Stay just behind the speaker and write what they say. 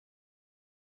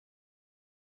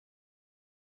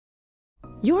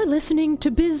You're listening to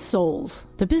Biz Souls,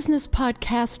 the business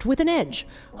podcast with an edge,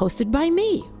 hosted by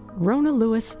me, Rona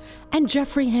Lewis, and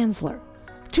Jeffrey Hansler.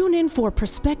 Tune in for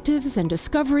perspectives and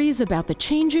discoveries about the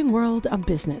changing world of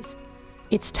business.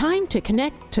 It's time to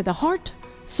connect to the heart,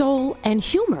 soul, and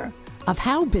humor of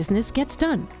how business gets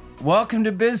done. Welcome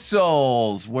to Biz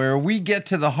Souls, where we get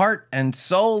to the heart and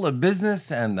soul of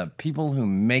business and the people who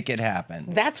make it happen.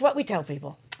 That's what we tell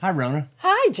people. Hi, Rona.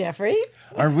 Hi, Jeffrey.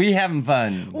 Are we having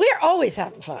fun? We're always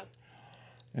having fun.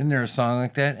 Isn't there a song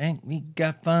like that? Ain't we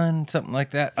got fun? Something like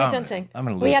that. Hey, don't sing. I'm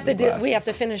gonna lose we have to the glasses. We have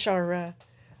to finish our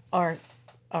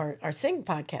sing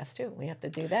podcast too. We have to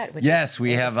do that. Yes,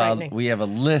 we have a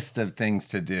list of things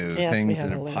to do. Yes, things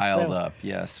that are piled up.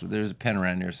 Yes, there's a pen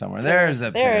around here somewhere. There's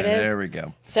a pen. There it is. There we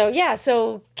go.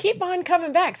 So keep on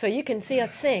coming back so you can see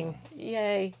us sing.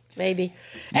 Yay. Maybe.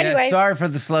 Anyway, sorry for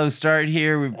the slow start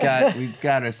here. We've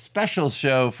got a special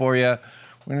show for you.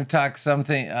 We're going to talk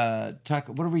something.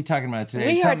 What are we talking about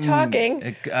today? We are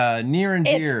talking near and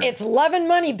dear. It's love and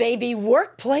money, baby.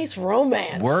 Workplace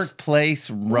romance. Workplace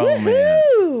romance.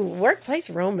 Woo-hoo! Workplace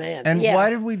romance. And why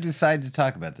did we decide to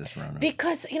talk about this, Rona?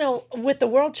 Because with the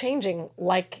world changing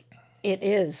like it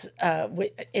is,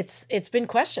 it's been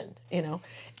questioned.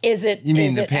 Is it? You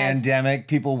mean the pandemic?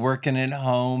 People working at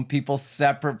home, people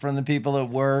separate from the people at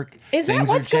work. Is that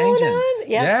what's going on?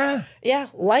 Yeah.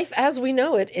 Life as we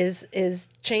know it is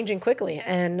changing quickly,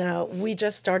 and we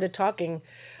just started talking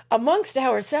amongst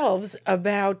ourselves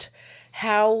about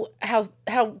how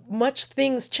much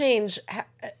things change.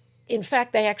 In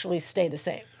fact, they actually stay the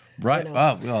same. Right.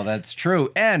 Oh, well, that's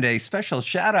true. And a special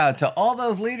shout out to all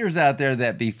those leaders out there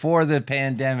that before the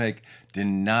pandemic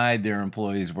denied their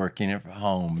employees working at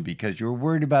home because you were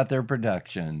worried about their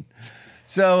production.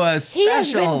 So a special He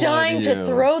has been dying to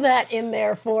throw that in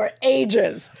there for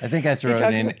ages. I think I throw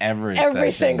it in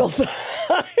every single time.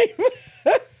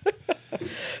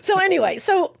 Anyway,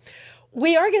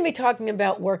 we are going to be talking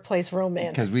about workplace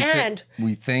romance. Because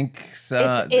we think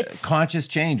it's conscious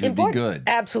change would be good.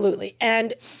 Absolutely.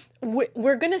 And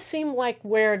we're going to seem like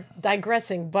we're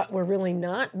digressing, but we're really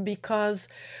not, because,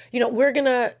 we're going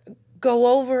to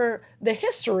go over the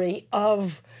history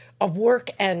of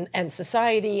work and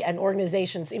society and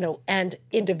organizations, and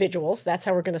individuals. That's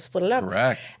how we're going to split it up.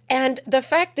 Correct. And the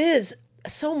fact is,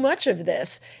 so much of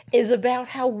this is about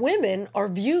how women are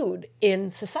viewed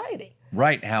in society.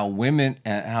 Right, how women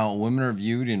are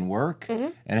viewed in work,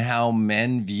 and how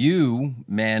men view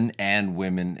men and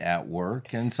women at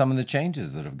work, and some of the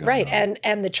changes that have gone on. Right,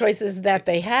 and the choices that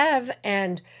they have,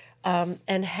 and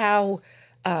how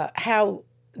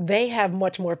they have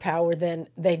much more power than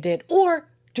they did, or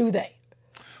do they?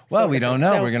 Well, we don't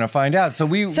know. We're going to find out. So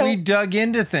we dug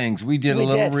into things. We did a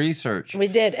little research. We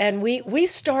did, and we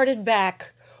started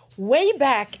way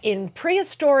back in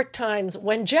prehistoric times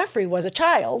when Jeffrey was a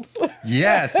child.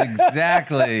 Yes,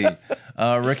 exactly.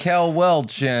 Raquel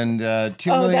Welch and 2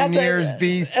 million years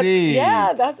BC.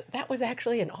 That was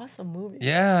actually an awesome movie.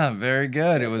 Yeah, very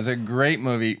good. It was a great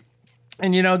movie.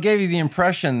 And, it gave you the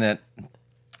impression that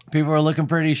people were looking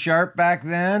pretty sharp back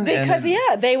then. Because,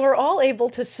 they were all able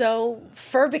to sew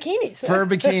fur bikinis. Fur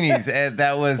bikinis.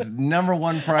 That was number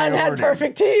one priority. And had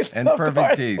perfect teeth. And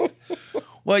perfect teeth.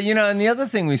 Well, and the other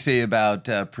thing we see about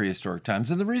prehistoric times,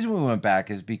 and the reason we went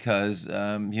back is because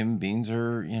human beings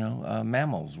are,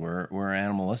 mammals. We're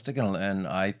animalistic, and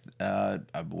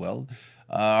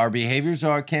our behaviors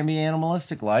can be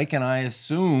animalistic-like, and I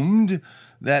assumed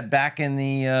that back in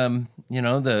the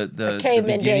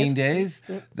beginning days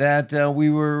that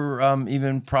we were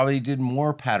even probably did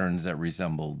more patterns that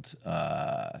resembled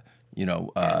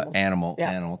animal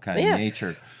kind of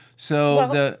nature.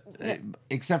 So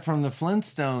except from the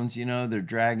Flintstones, they're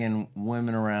dragging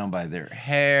women around by their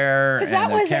hair, and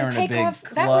they're carrying a big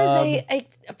club. That was a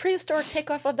prehistoric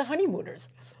takeoff of the honeymooners.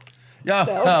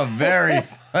 Oh, very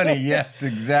funny. Yes,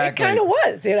 exactly. It kind of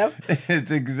was,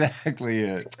 It's exactly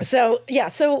it. So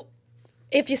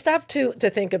if you stop to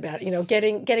think about,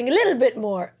 getting a little bit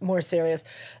more serious,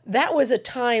 that was a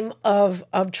time of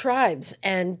tribes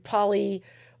and polyamory,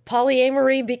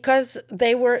 because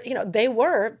they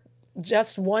were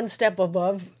just one step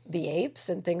above the apes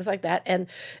and things like that, and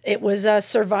it was a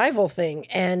survival thing,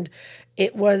 and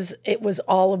it was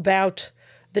all about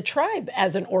the tribe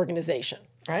as an organization,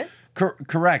 right?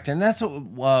 Correct, and that's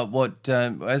what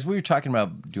as we were talking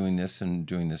about doing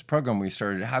this program, we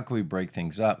started, how can we break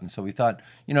things up? And so we thought,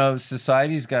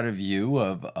 society's got a view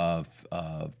of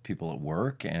people at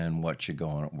work and what should go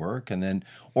on at work, and then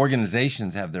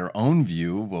organizations have their own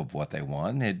view of what they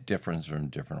want. It differs from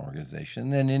different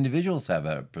organizations. Then individuals have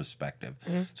a perspective.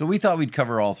 Mm-hmm. So we thought we'd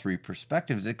cover all three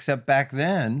perspectives, except back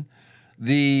then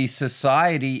the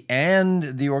society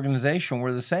and the organization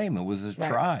were the same. It was a Right.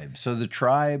 tribe. So the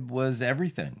tribe was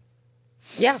everything.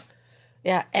 Yeah,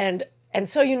 yeah, and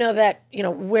so that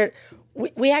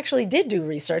we actually did do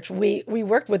research. We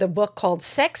worked with a book called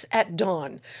 "Sex at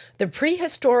Dawn: The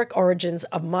Prehistoric Origins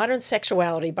of Modern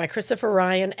Sexuality" by Christopher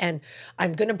Ryan, and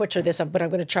I'm going to butcher this up, but I'm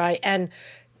going to try, and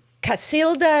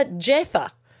Casilda Jetha.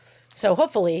 So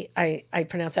hopefully I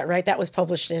pronounced that right. That was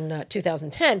published in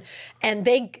 2010, and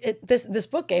this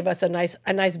book gave us a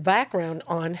nice background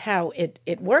on how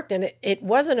it worked, and it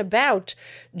wasn't about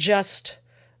just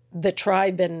the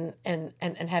tribe and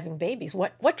having babies.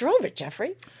 What drove it,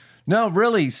 Jeffrey? No,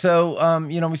 really. So,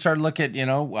 we started to look at,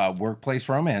 workplace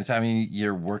romance. I mean,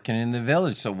 you're working in the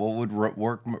village. So what would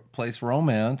workplace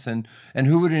romance and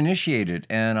who would initiate it?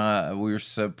 And we were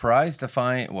surprised to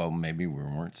find, well, maybe we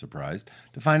weren't surprised,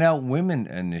 to find out women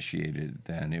initiated it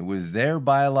then. It was their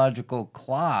biological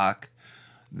clock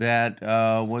that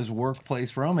was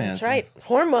workplace romance. That's right.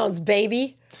 Hormones,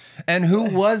 baby. And who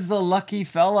was the lucky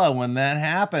fella when that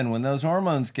happened, when those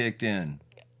hormones kicked in?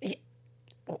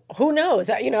 Who knows?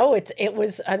 It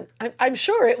was. I'm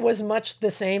sure it was much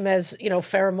the same as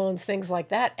pheromones, things like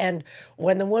that. And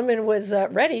when the woman was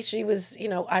ready, she was.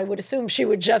 I would assume she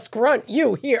would just grunt,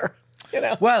 "You here."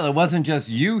 Well, it wasn't just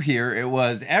you here; it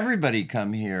was everybody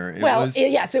come here.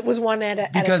 Yes, it was one at a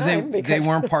time because they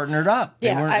weren't partnered up.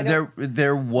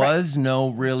 There was right. no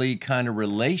really kind of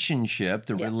relationship.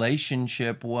 The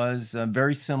relationship was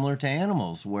very similar to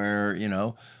animals, where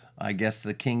I guess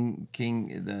the king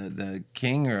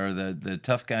or the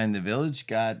tough guy in the village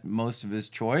got most of his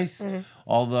choice,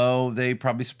 although they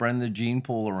probably spread the gene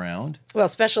pool around. Well,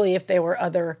 especially if there were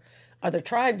other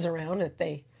tribes around, that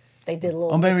they did a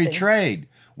little. Oh, maybe mixing. trade.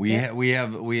 We have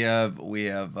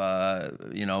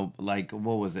like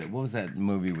what was it? What was that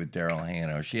movie with Daryl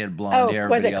Hannah? She had blonde hair.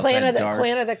 Was it Clan of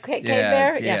the Cave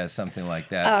Bear? Yeah, something like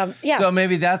that. So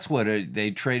maybe that's what they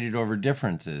traded over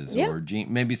differences, or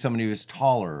maybe somebody was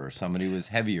taller, or somebody was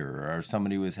heavier, or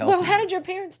somebody was healthier. Well, how did your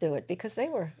parents do it? Because they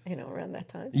were around that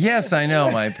time. Yes, I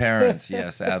know my parents.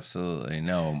 Yes, absolutely.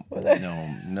 No.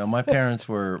 My parents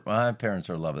were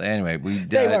lovely. Anyway,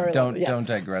 don't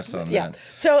digress on that.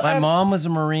 So my mom was a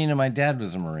Marine and my dad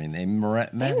was a Marine. They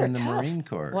met in the tough. Marine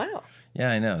Corps. Wow.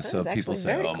 Yeah, I know. So people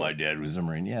say, cool. my dad was a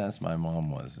Marine. Yes, my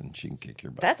mom was, and she can kick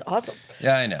your butt. That's awesome.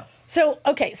 Yeah, I know. So,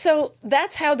 so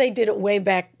that's how they did it way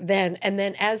back then. And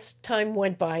then as time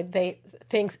went by,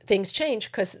 things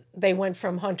changed, because they went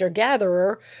from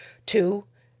hunter-gatherer to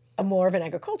a more of an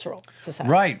agricultural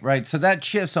society. Right. So that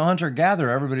shift, so hunter-gatherer,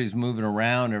 everybody's moving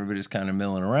around, everybody's kind of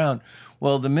milling around.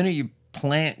 Well, the minute you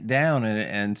plant down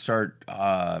and start,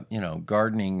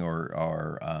 gardening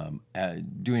or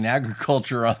doing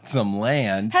agriculture on some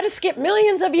land. How to skip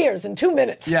millions of years in 2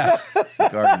 minutes. Yeah,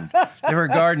 they were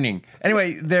gardening.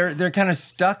 Anyway, they're kind of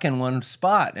stuck in one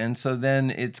spot, and so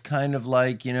then it's kind of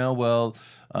like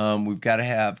we've got to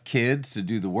have kids to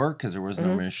do the work because there was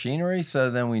no machinery.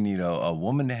 So then we need a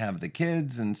woman to have the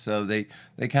kids, and so they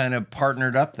kind of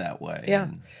partnered up that way. Yeah.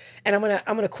 And I'm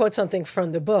gonna quote something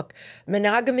from the book.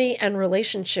 Monogamy and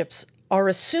relationships are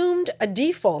assumed a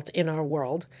default in our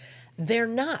world. They're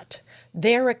not.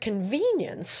 They're a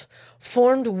convenience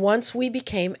formed once we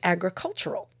became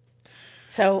agricultural.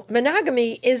 So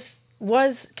monogamy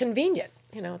was convenient.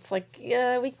 It's like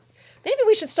maybe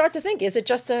we should start to think: is it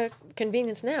just a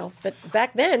convenience now? But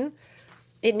back then,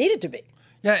 it needed to be.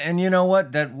 Yeah, and you know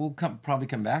what? That we'll probably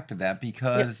come back to that,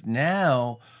 because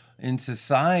now in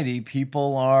society,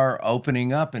 people are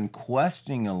opening up and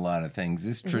questioning a lot of things.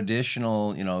 This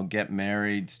traditional, get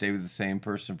married, stay with the same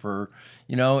person for,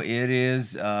 it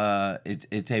is,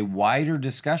 it's a wider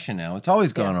discussion now. It's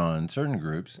always gone on in certain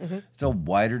groups. It's a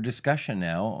wider discussion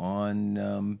now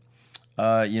on,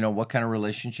 what kind of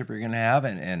relationship you're going to have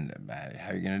and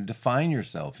how you're going to define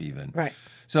yourself even. Right.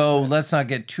 So let's not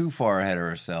get too far ahead of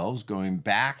ourselves. Going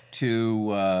back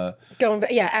to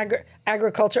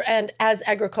agriculture, and as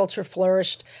agriculture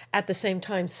flourished at the same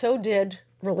time, so did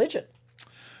religion.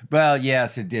 Well,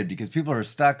 yes, it did, because people are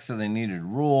stuck, so they needed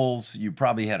rules. You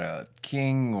probably had a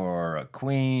king or a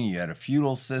queen. You had a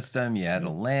feudal system. You had a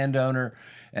landowner.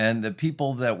 And the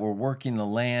people that were working the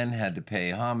land had to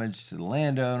pay homage to the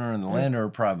landowner, and the landowner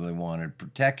probably wanted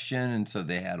protection, and so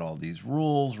they had all these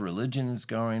rules. Religion is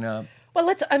growing up. Well,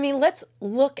 let's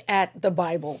look at the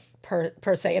Bible per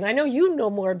se. And I know you know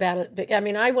more about it. But,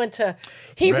 I went to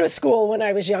Hebrew school when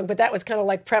I was young, but that was kind of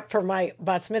like prep for my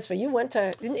bat mitzvah.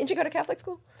 Didn't you go to Catholic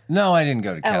school? No, I didn't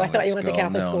go to Catholic school. I thought you went to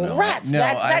Catholic school. No. Rats!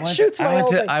 That shoots my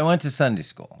whole thing. I went to Sunday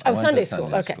school. Sunday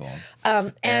school. Okay.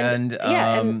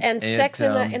 And sex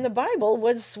in the Bible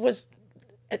was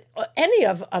any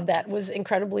of that was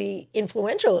incredibly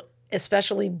influential,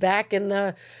 especially back in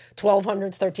the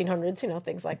 1200s, 1300s,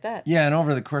 things like that. Yeah, and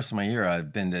over the course of my year,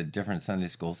 I've been to different Sunday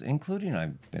schools, including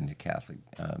I've been to Catholic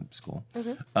school.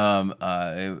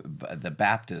 The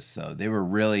Baptists, though, they were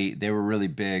really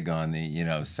big on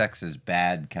the sex is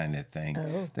bad kind of thing.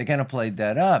 Oh. They kind of played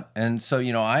that up, and so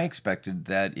I expected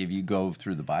that if you go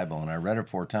through the Bible, and I read it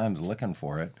 4 times looking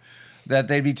for it, that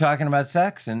they'd be talking about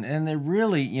sex, and they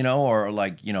really or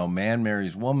like man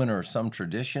marries woman or some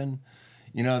tradition.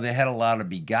 They had a lot of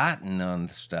begotten on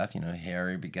the stuff.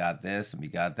 Harry begot this and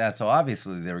begot that. So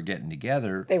obviously they were getting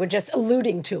together. They were just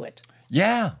alluding to it.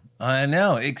 Yeah, I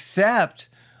know. Except,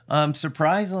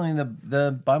 surprisingly,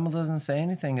 the Bible doesn't say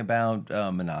anything about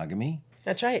monogamy.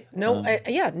 That's right. No,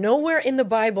 nowhere in the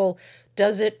Bible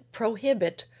does it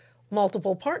prohibit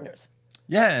multiple partners.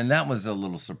 Yeah, and that was a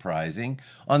little surprising.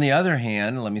 On the other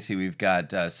hand, let me see, we've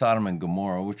got Sodom and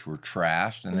Gomorrah, which were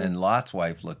trashed, and then Lot's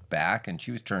wife looked back, and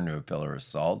she was turned to a pillar of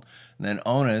salt. And then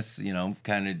Onus,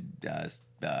 kind of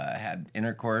had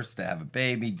intercourse to have a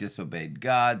baby, disobeyed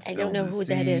God. I don't know who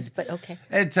that is, but okay.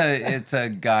 It's a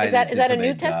guy is that a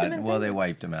New God. Testament Well, thing? they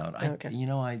wiped him out. Okay.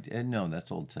 No,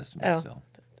 that's Old Testament still.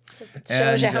 It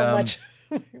shows you how much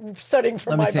studying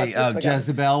for my Let me say,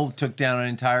 Jezebel took down an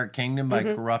entire kingdom by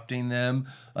corrupting them.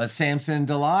 Samson and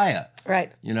Delilah.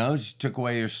 Right. She took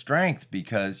away your strength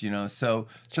because, so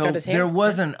there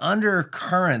was an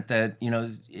undercurrent that,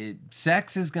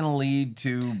 sex is going to lead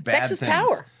to bad things. Sex is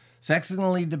power. Sex is going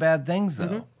to lead to bad things,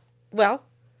 though. Well,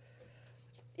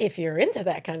 if you're into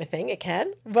that kind of thing, it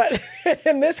can. But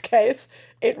in this case,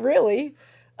 it really,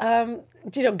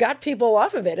 got people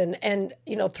off of it. And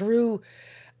through,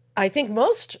 I think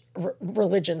most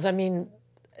religions,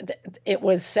 it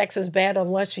was sex is bad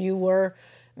unless you were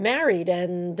married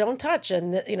and don't touch,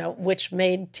 and which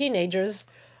made teenagers,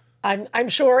 I'm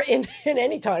sure in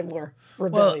any time were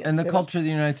rebellious. Well, and the culture of the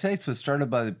United States was started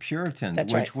by the Puritans,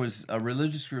 That's which right. was a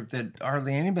religious group that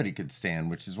hardly anybody could stand,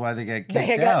 which is why they got kicked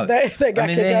They out. got kicked out.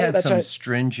 They had That's some right.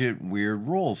 stringent, weird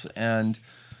rules, and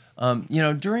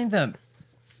during the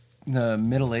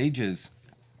Middle Ages,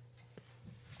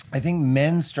 I think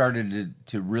men started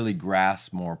to really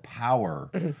grasp more power.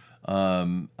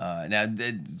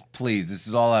 Please, this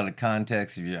is all out of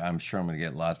context. I'm sure I'm going to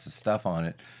get lots of stuff on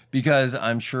it because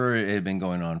I'm sure it had been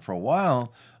going on for a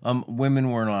while.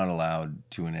 Women were not allowed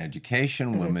to an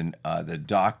education. Women, the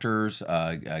doctors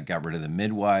got rid of the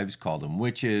midwives, called them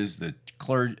witches. The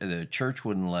church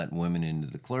wouldn't let women into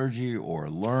the clergy or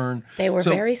learn. They were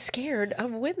very scared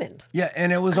of women. Yeah,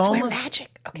 and it was We're almost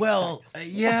magic. Okay, well,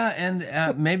 yeah,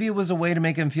 and maybe it was a way to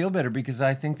make them feel better because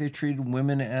I think they treated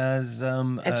women as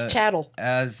chattel,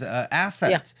 as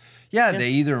assets. Yeah, they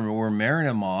either were marrying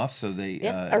them off, so they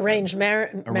arranged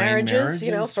marriages.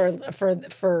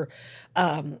 For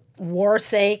war's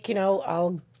sake.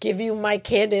 I'll give you my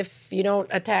kid if you don't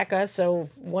attack us. So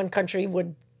one country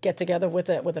would get together with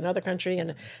another country,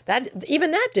 and that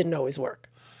didn't always work.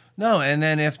 No, and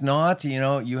then if not,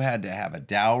 you had to have a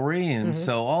dowry, and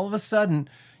so all of a sudden,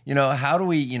 how do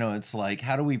we, it's like,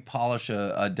 how do we polish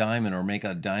a diamond or make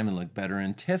a diamond look better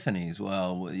in Tiffany's?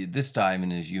 Well, this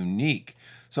diamond is unique.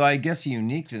 So I guess the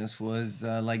uniqueness was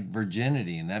like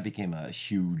virginity, and that became a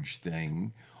huge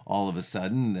thing all of a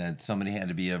sudden, that somebody had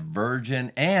to be a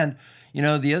virgin. And,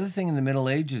 the other thing in the Middle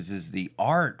Ages is the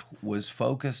art was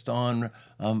focused on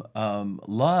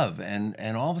love,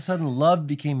 and all of a sudden love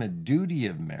became a duty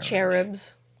of marriage.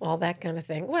 Cherubs, all that kind of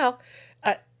thing. Well,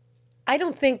 I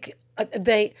don't think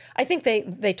I think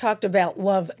they talked about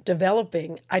love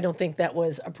developing. I don't think that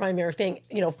was a primary thing,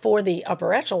 for the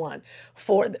upper echelon.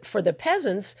 For the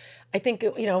peasants, I think,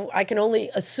 I can only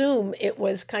assume it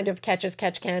was kind of catch as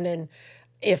catch can, and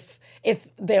if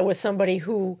there was somebody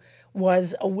who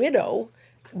was a widow,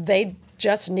 they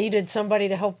just needed somebody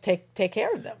to help take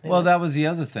care of them. Well, that was the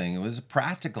other thing. It was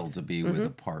practical to be with a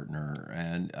partner,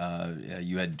 and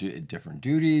you had different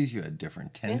duties, you had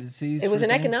different tendencies. It was an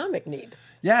things. Economic need.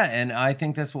 Yeah, and I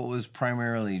think that's what was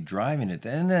primarily driving it.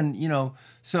 And then,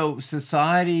 so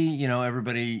society,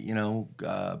 everybody,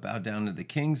 bowed down to the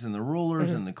kings and the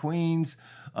rulers and the queens.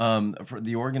 For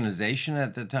the organization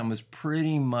at that time was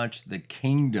pretty much the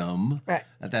kingdom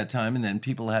at that time. And then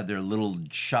people had their little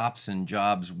shops and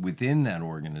jobs within that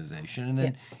organization. And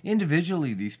then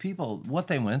individually, these people, what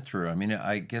they went through,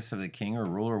 I guess if the king or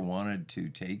ruler wanted to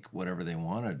take whatever they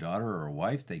wanted, a daughter or a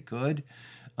wife, they could.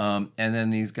 And then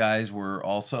these guys were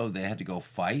also, they had to go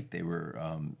fight. They were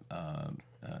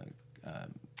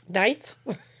Knights?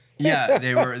 Yeah,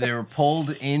 they were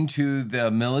pulled into the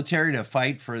military to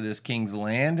fight for this king's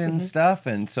land and stuff.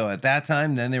 And so at that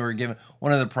time, then they were given,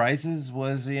 one of the prizes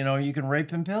was, you can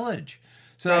rape and pillage.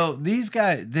 So these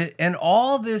guys, and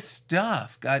all this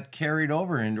stuff got carried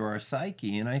over into our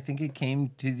psyche, and I think it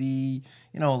came to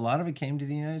a lot of it came to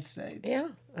the United States. Yeah.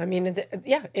 I mean,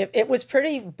 it was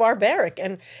pretty barbaric.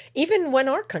 And even when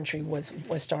our country was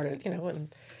started, in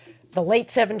the late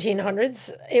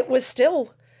 1700s, it was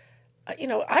still,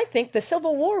 I think the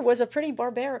Civil War was a pretty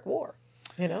barbaric war.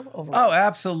 Overall. Oh,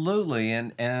 absolutely,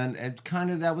 and it kind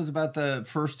of that was about the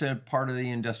first part of the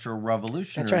Industrial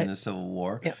Revolution during the Civil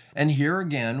War. Yeah. And here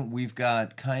again, we've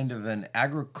got kind of an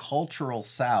agricultural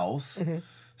South.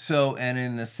 So, and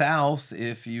in the South,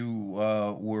 if you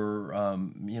were,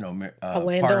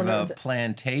 part of a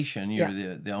plantation,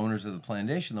 you're the owners of the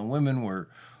plantation. The women were.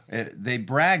 They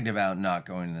bragged about not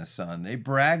going in the sun. They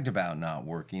bragged about not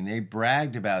working. They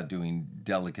bragged about doing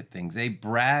delicate things. They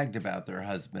bragged about their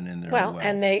husband and their wealth.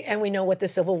 And we know what the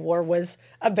Civil War was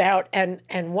about and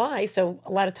why. So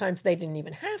a lot of times they didn't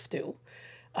even have to.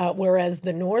 Whereas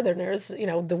the Northerners,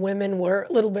 the women were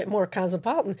a little bit more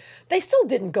cosmopolitan. They still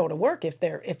didn't go to work if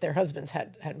their husbands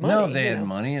had money. No, they had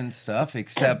money and stuff,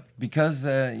 except because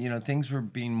things were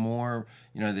being more.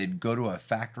 They'd go to a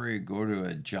factory, go to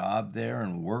a job there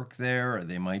and work there, or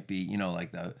they might be,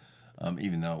 like the.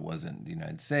 Even though it wasn't the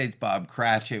United States, Bob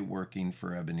Cratchit working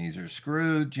for Ebenezer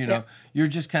Scrooge. You're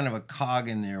just kind of a cog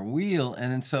in their wheel,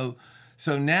 and then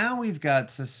So now we've got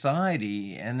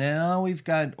society, and now we've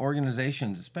got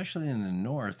organizations, especially in the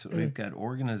North, we've got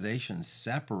organizations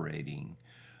separating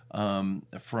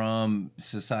from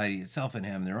society itself and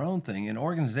having their own thing. And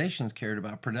organizations cared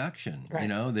about production. Right.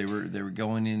 They were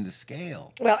going into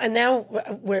scale. Well, and now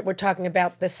we're talking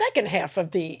about the second half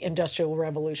of the Industrial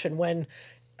Revolution when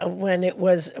it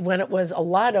was a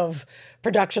lot of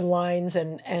production lines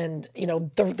and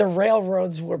the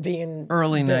railroads were being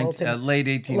built late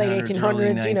 1800s,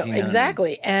 early 1900s.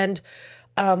 Exactly. And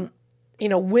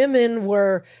women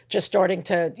were just starting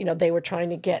to they were trying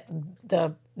to get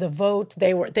the vote.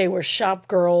 They were shop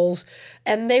girls,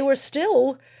 and they were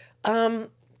still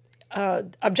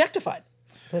objectified.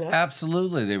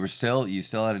 Absolutely, you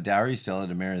still had a dowry, you still had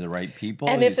to marry the right people,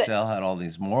 and you still had all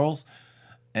these morals.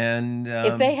 And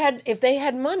if they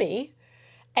had money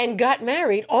and got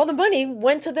married, all the money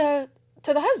went to the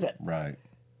husband, right?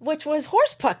 Which was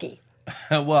horsepucky.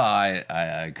 Well, I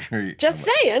agree. Just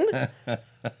saying,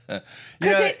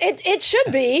 because it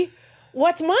should be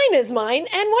what's mine is mine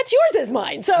and what's yours is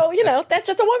mine. So that's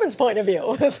just a woman's point of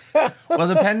view. Well,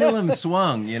 the pendulum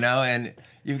swung, and.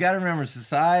 You've got to remember,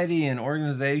 society and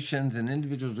organizations and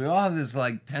individuals, we all have this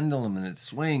pendulum and it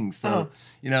swings. So,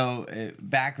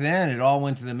 back then it all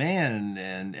went to the man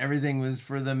and everything was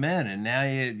for the men. And now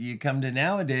you come to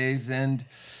nowadays and,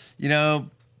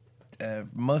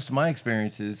 most of my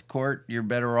experiences, Court, you're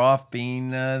better off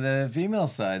being the female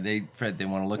side. They want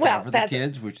to look out for the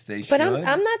kids, which they should. But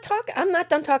I'm not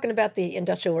done talking about the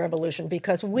Industrial Revolution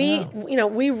because we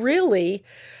really.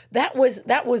 That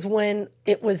was when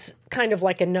it was kind of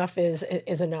like enough is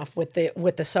enough with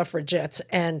the suffragettes,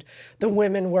 and the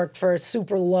women worked for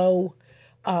super low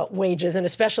wages, and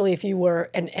especially if you were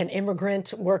an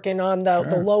immigrant working on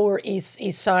the lower east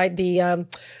side,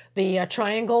 the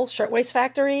Triangle Shirtwaist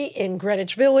Factory in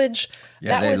Greenwich Village.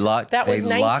 Yeah, they locked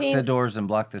the doors and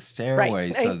blocked the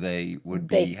stairway so they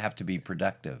would have to be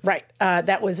productive. Right.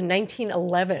 That was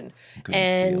 1911.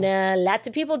 And lots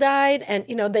of people died, and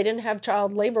they didn't have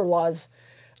child labor laws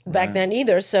back then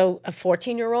either. So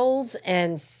 14-year-olds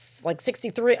and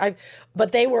 63,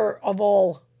 but they were of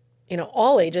all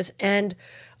ages, and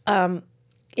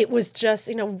it was just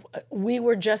we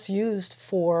were just used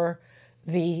for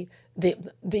the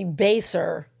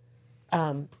baser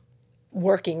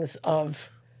workings of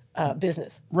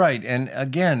business. Right, and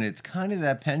again, it's kind of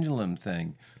that pendulum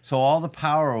thing. So all the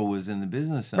power was in the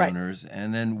business owners,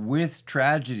 and then with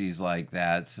tragedies like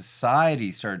that,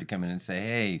 society started to come in and say,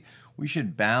 hey, we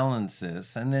should balance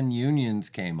this. And then unions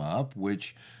came up,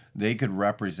 which they could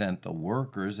represent the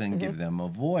workers and give them a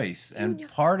voice. And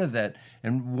part of that,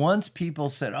 and once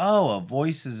people said, oh, a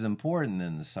voice is important,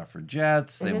 then the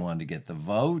suffragettes, they wanted to get the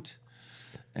vote.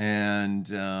 And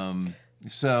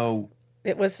so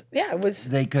it was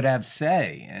they could have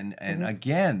say. And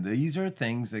again, these are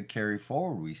things that carry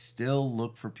forward. We still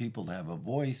look for people to have a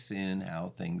voice in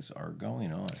how things are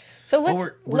going on. So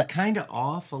we're kind of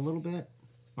off a little bit,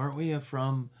 aren't we?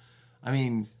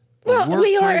 Well,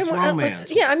 we are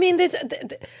romance. Yeah, I mean,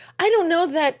 I don't know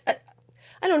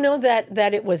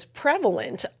that it was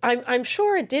prevalent. I'm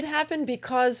sure it did happen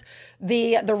because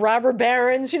the robber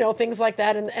barons, things like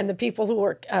that, and the people who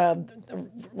were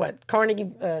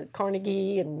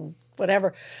Carnegie and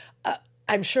whatever.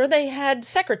 I'm sure they had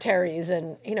secretaries,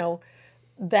 and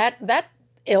that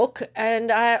ilk,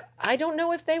 and I don't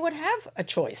know if they would have a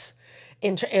choice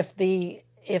if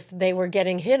they were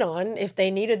getting hit on, if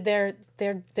they needed their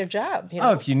job.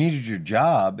 Oh, if you needed your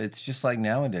job, it's just like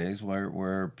nowadays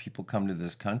where people come to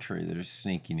this country that are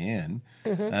sneaking in,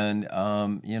 and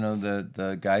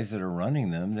the guys that are running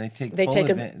them, they take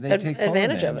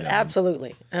advantage of it.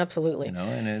 Absolutely.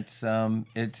 And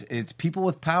it's people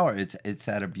with power. It's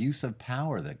that abuse of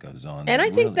power that goes on. And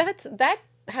I think that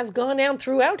has gone down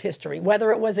throughout history,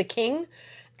 whether it was a king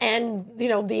and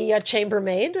the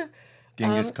chambermaid.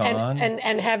 Genghis Khan.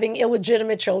 And having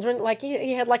illegitimate children. Like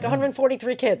he had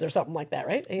 143 kids or something like that,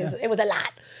 right? It was a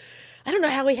lot. I don't know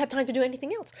how he had time to do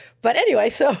anything else. But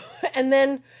anyway, and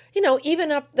then,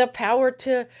 even up the power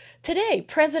to today,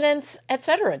 presidents, et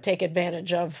cetera, take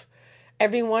advantage of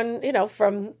everyone,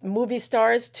 from movie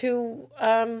stars to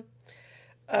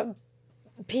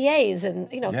PAs and,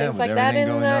 things like that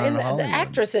in the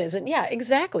actresses. And yeah,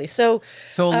 exactly. So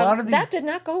a lot of that did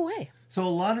not go away. So a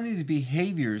lot of these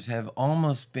behaviors have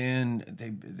almost been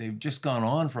they've just gone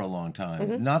on for a long time.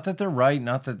 Mm-hmm. Not that they're right,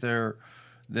 not that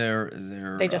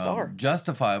they just are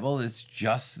justifiable. It's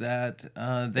just that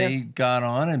they got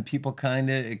on and people kind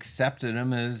of accepted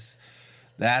them as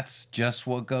that's just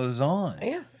what goes on.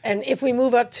 Yeah, and if we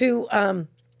move up to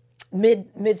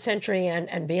mid-century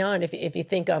and beyond, if you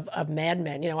think of Mad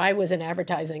Men, I was in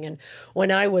advertising, and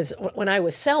when I was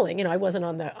selling, I wasn't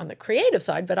on the creative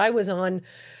side, but I was on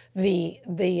the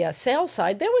sales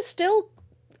side. There was still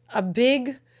a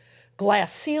big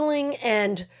glass ceiling,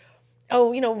 and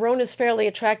Rona's fairly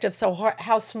attractive, so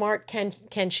how smart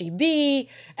can she be?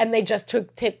 And they just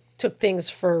took things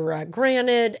for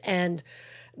granted, and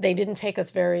they didn't take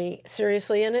us very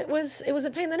seriously, and it was a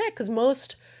pain in the neck because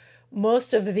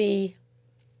most of the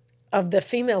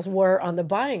females were on the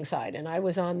buying side, and I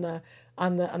was on the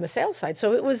sales side.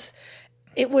 So it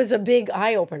was a big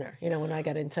eye opener, when I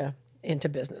got into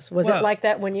business. Was it like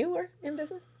that when you were in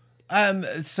business? When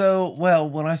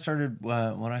I started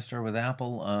with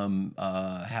Apple,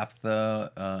 half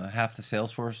the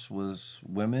sales force was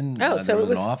women. Oh, so there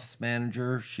was an office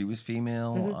manager. She was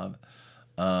female.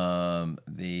 Mm-hmm.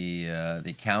 The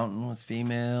accountant was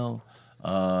female.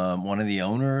 One of the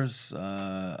owners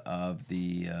of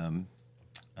the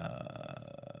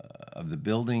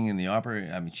building and the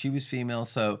operator, she was female.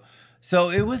 So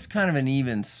it was kind of an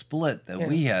even split that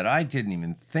we had. I didn't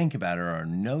even think about it or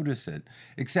notice it,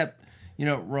 except,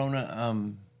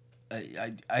 Rona,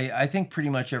 I think pretty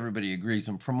much everybody agrees,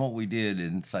 and from what we did in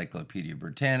Encyclopedia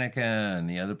Britannica and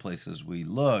the other places we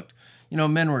looked,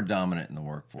 men were dominant in the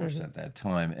workforce at that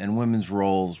time, and women's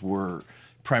roles were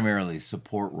primarily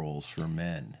support roles for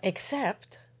men.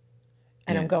 Except,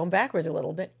 and I'm going backwards a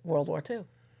little bit, World War II.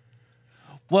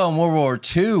 Well, in World War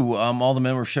II, all the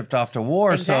men were shipped off to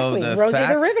war. Exactly. So Rosie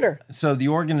the Riveter. So the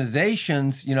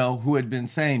organizations, who had been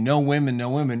saying no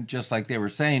women, just like they were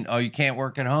saying, oh, you can't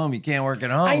work at home,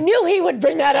 I knew he would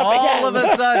bring that up again. All of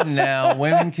a sudden now,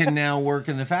 women can now work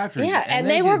in the factories. Yeah, and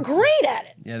they were great at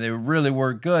it. Yeah, they really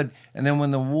were good. And then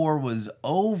when the war was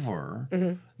over,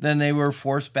 then they were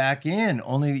forced back in.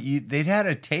 Only they'd had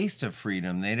a taste of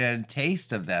freedom. They'd had a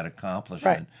taste of that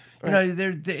accomplishment. Right.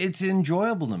 It's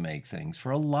enjoyable to make things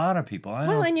for a lot of people.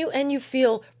 And you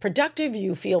feel productive.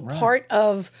 You feel part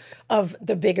of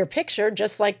the bigger picture,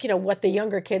 just like what the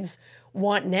younger kids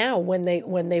want now when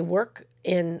they work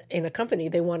in a company.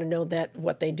 They want to know that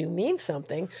what they do means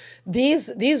something.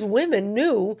 These women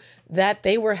knew that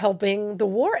they were helping the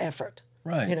war effort.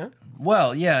 Right.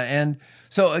 Well, yeah, and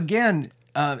so again,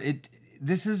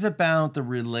 this is about the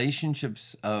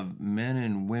relationships of men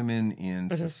and women in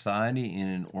society, in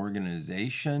an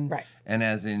organization, and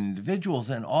as individuals.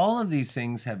 And all of these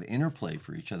things have interplay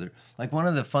for each other. Like one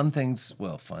of the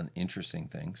interesting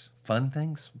things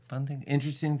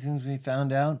we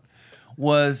found out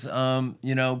was,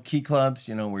 key clubs,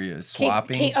 where you're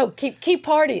swapping. Key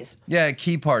parties. Yeah,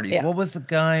 key parties. Yeah. What was the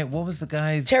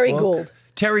guy? Terry Gould.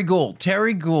 Terry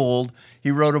Gould,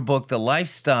 he wrote a book, The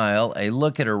Lifestyle, A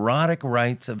Look at Erotic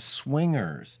Rights of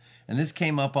Swingers. And this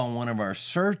came up on one of our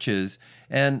searches.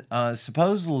 And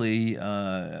supposedly,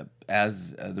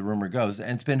 as the rumor goes,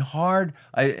 and it's been hard.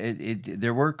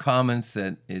 There were comments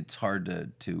that it's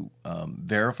hard to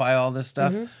verify all this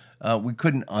stuff. Mm-hmm. We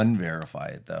couldn't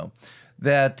unverify it, though.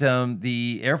 That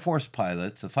the Air Force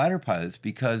pilots, the fighter pilots,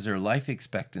 because their life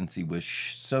expectancy was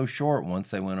so short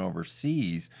once they went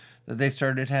overseas, that they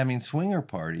started having swinger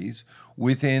parties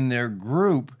within their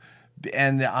group.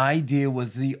 And the idea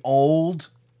was the old,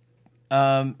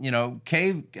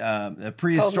 cave,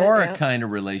 prehistoric kind of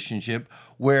relationship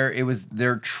where it was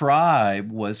their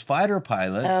tribe was fighter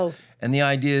pilots. Oh. And the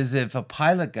idea is if a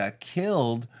pilot got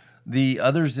killed, the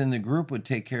others in the group would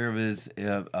take care of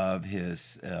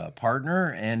his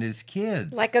partner and his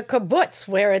kids. Like a kibbutz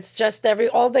where it's just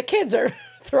all the kids are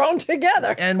thrown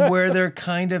together. And where they're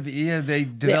kind of, they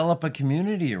develop a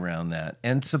community around that.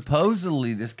 And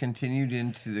supposedly this continued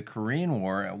into the Korean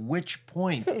War, at which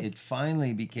point it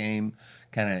finally became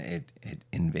it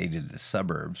invaded the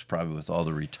suburbs, probably with all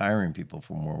the retiring people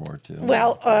from World War II.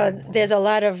 Well, there's a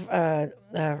lot of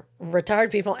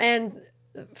retired people, and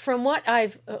from what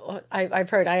I've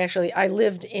heard, I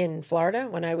lived in Florida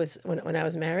when I was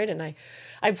married, and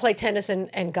I played tennis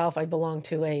and golf. I belonged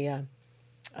to a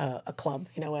club,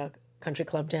 a country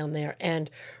club down there. And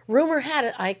rumor had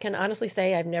it, I can honestly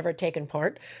say I've never taken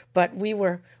part, but we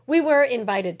were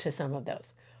invited to some of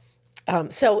those.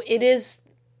 So it is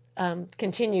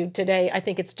continued today. I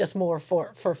think it's just more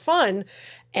for fun,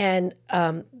 and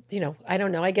I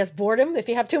don't know. I guess boredom. If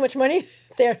you have too much money,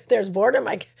 there's boredom.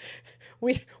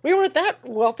 We weren't that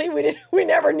wealthy. We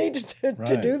never needed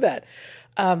to do that.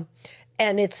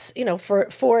 And it's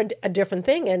for a different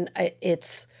thing. And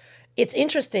it's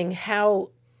interesting how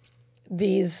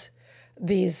these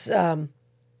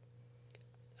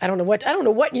I don't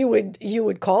know what you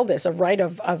would call this, a rite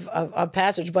of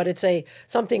passage, but it's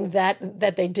something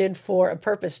that they did for a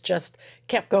purpose, just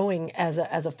kept going as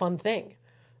a fun thing,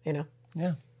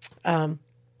 Yeah. And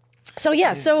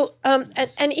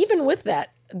even with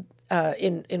that,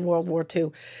 in World War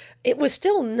II, it was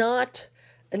still not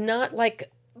like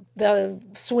the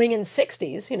swinging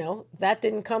 60s. That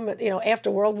didn't come. After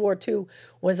World War II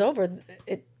was over,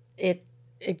 it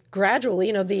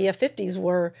gradually. The 50s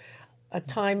were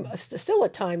still a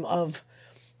time of,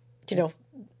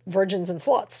 virgins and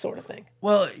sluts sort of thing.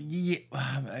 Well,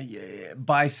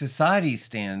 by society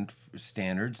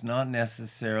standards, not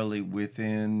necessarily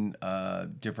within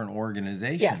different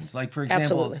organizations. Yes, like, for example,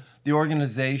 absolutely. The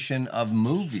organization of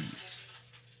movies.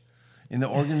 In the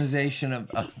organization of...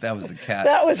 Oh, that was a cat.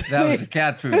 That was a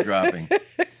cat food dropping.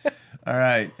 All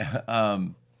right.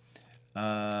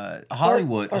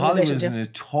 Hollywood is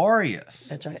notorious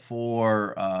That's right.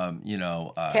 for,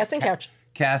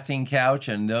 casting couch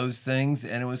and those things.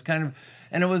 And it was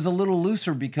and it was a little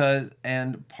looser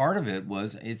and part of it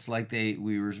was, it's like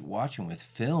we were watching with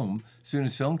film. As soon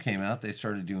as film came out, they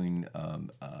started doing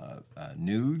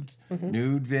nude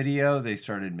video. They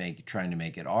started trying to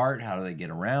make it art. How do they get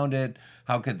around it?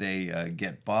 How could they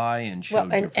get by and show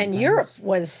different and things? Europe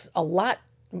was a lot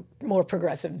more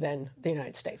progressive than the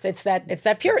United States. It's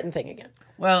that Puritan thing again.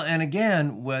 Well, and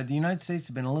again, the United States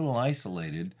has been a little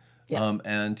isolated. Yeah.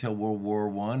 Until World War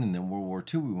I and then World War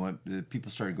II, people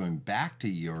started going back to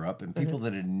Europe, and people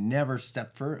that had never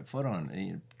stepped foot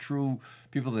on, true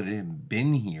people that had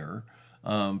been here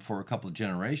for a couple of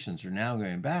generations are now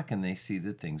going back, and they see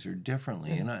that things are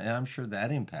differently, and I'm sure that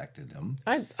impacted them.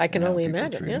 I can only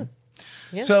imagine,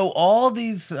 yeah. So all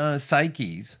these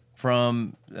psyches,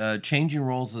 from changing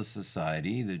roles of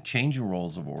society, the changing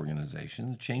roles of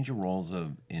organizations, changing roles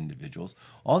of individuals,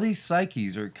 all these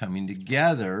psyches are coming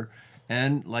together.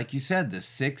 And like you said, the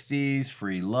 60s,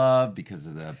 free love because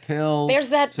of the pill. There's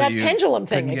that pendulum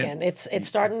thing again. It's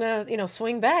starting to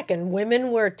swing back, and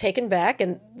women were taken back,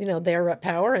 and they're at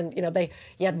power, and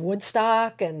you had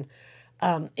Woodstock, and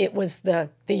it was the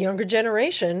younger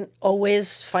generation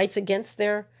always fights against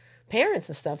their parents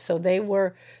and stuff. So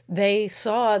they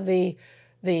saw the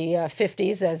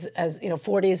 50s as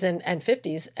 40s and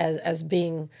 50s as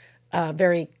being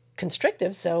very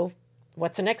constrictive. So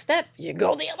what's the next step? You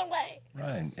go the other way.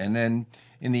 Right. And then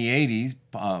in the 80s,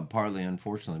 partly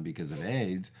unfortunately because of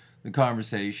AIDS, the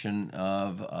conversation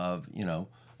of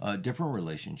different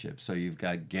relationships. So you've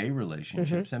got gay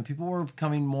relationships, and people were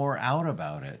coming more out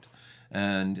about it.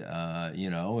 And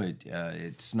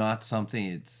it's not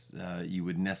something you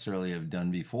would necessarily have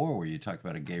done before, where you talk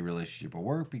about a gay relationship at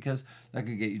work, because that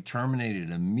could get you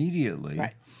terminated immediately.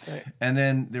 Right. And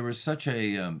then there was such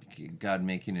a God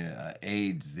making it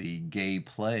AIDS the gay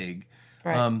plague.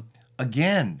 Right.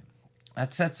 Again,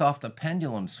 that sets off the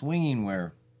pendulum swinging,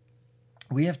 where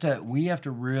we have to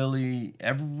really,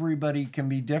 everybody can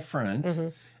be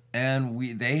different,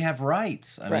 and they have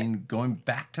rights. I mean, going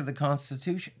back to the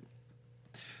Constitution.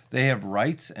 They have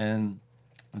rights, and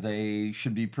they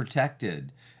should be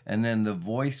protected. And then the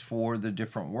voice for the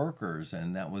different workers,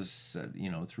 and that was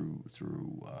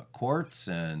through courts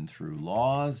and through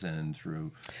laws and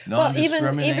through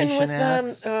non-discrimination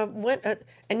acts. When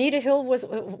Anita Hill was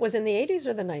in the 80s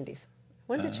or the 90s.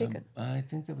 When did she go? I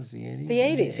think that was the 80s. The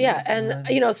 80s, yeah.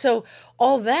 And so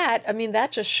all that, I mean,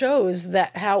 that just shows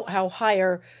that how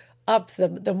higher ups,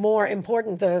 the more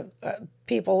important the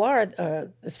people are,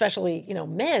 especially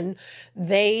men,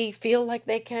 they feel like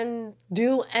they can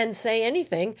do and say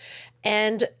anything,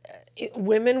 and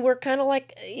women were kind of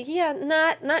like, yeah,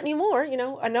 not anymore.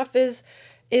 Enough is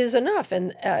enough,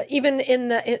 and even in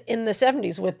the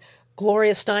 70s with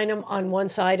Gloria Steinem on one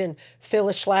side and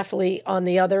Phyllis Schlafly on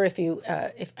the other. If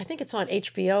I think it's on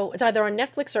HBO, it's either on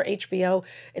Netflix or HBO.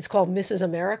 It's called Mrs.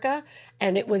 America,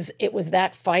 and it was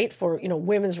that fight for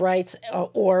women's rights,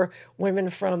 or women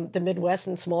from the Midwest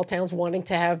and small towns wanting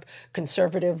to have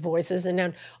conservative voices. And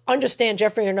now, understand,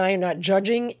 Jeffrey and I are not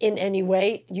judging in any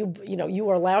way. You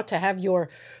are allowed to have your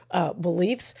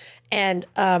beliefs, and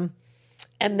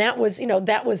that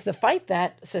was the fight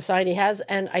that society has,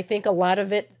 and I think a lot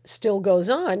of it still goes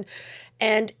on,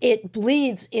 and it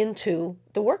bleeds into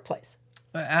the workplace.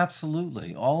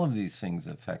 Absolutely, all of these things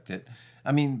affect it.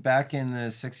 I mean, back in the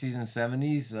 60s and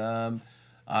 70s,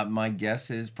 my guess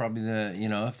is probably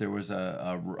if there was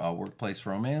a workplace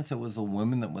romance, it was a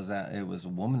woman that was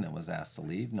asked to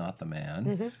leave, not the man.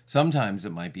 Mm-hmm. Sometimes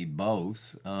it might be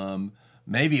both.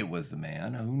 Maybe it was the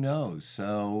man. Who knows?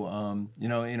 So,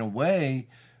 in a way,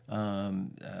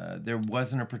 there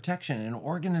wasn't a protection. And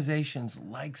organizations,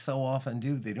 like so often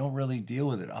do, they don't really deal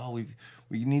with it.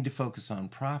 We need to focus on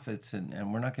profits,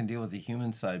 and we're not going to deal with the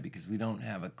human side because we don't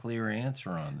have a clear answer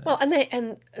on this. Well,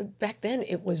 and back then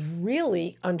it was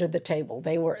really under the table.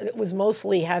 It was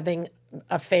mostly having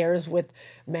affairs with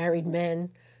married men,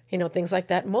 things like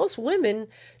that. Most women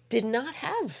did not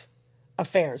have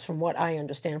affairs, from what I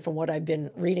understand, from what I've been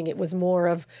reading. It was more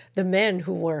of the men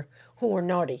who were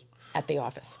naughty at the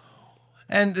office.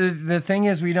 And the thing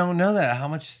is, we don't know that. How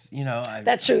much,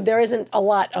 That's true. There isn't a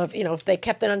lot of, if they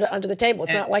kept it under the table.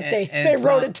 It's not like they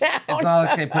wrote it down. It's not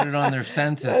like they put it on their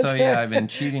census. So, yeah, I've been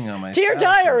cheating on my Dear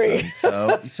diary.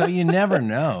 So you never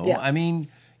know. Yeah. I mean,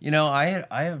 I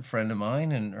have a friend of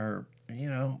mine, and her,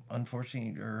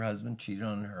 unfortunately, her husband cheated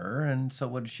on her. And so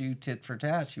what did she tit for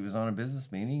tat? She was on a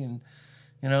business meeting, and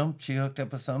she hooked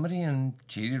up with somebody and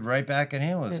cheated right back at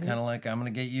him. It was kind of like, I'm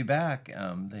going to get you back.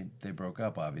 They broke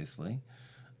up, obviously,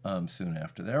 soon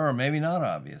after there. Or maybe not,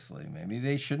 obviously. Maybe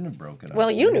they shouldn't have broken up. Well,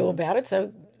 you knew about it,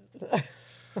 so...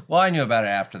 Well, I knew about it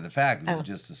after the fact. It was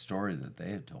just a story that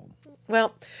they had told.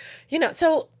 Well,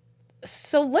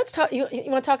 so let's talk... You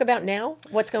want to talk about now?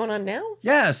 What's going on now?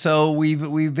 Yeah, so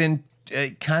we've been...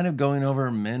 kind of going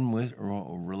over men with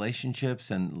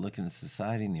relationships and looking at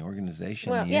society and the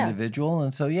organization, the individual.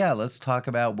 And so, let's talk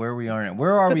about where we are now.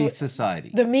 Where are we,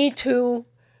 society? The Me Too,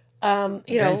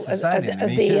 society,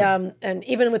 and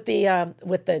even with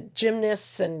the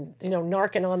gymnasts and,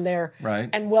 narking on their, right,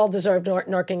 and well-deserved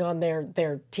narking on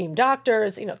their team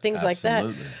doctors, things like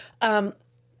that.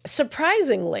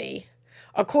 Surprisingly,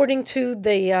 according to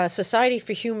the Society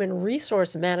for Human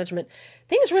Resource Management,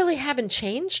 things really haven't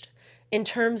changed in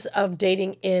terms of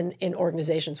dating in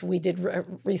organizations. We did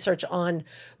research on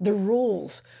the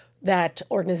rules that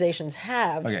organizations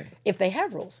have, if they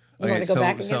have rules. You want to go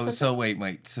back again? So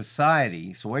wait.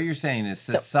 Society. So what you're saying is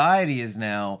society is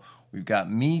now, we've got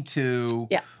Me Too.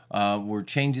 Yeah. We're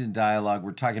changing the dialogue.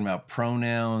 We're talking about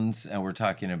pronouns, and we're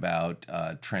talking about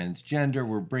transgender.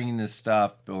 We're bringing this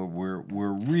stuff, or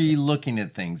we're re-looking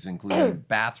at things, including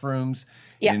bathrooms,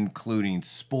 including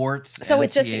sports. So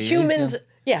it's just humans...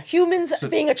 Yeah, humans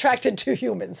being attracted to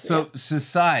humans. So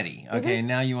society. Okay,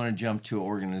 now you want to jump to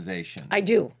organization. I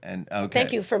do. And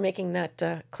thank you for making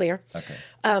that clear.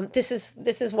 Okay. This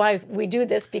is why we do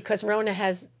this, because Rona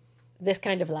has this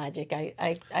kind of logic.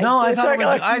 I thought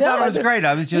it was great.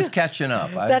 I was just catching up.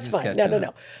 That's fine.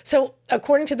 No. So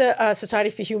according to the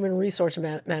Society for Human Resource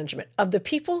Management, of the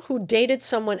people who dated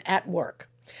someone at work,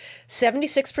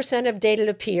 76% have dated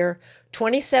a peer,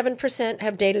 27%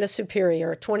 have dated a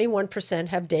superior, 21%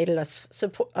 have dated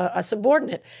a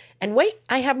subordinate. And wait,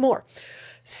 I have more.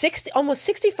 Almost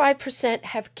 65%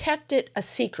 have kept it a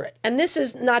secret. And this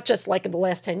is not just like in the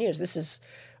last 10 years. This is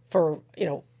for,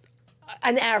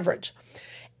 an average.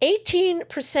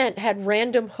 18% had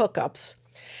random hookups,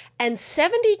 and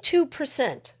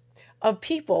 72% of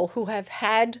people who have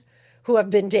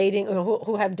been dating, or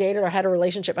who have dated or had a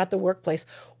relationship at the workplace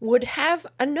would have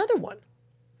another one.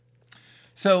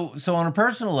 So on a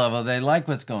personal level, they like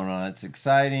what's going on. It's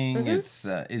exciting.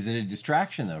 Mm-hmm. Is it a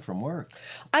distraction though from work?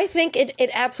 I think it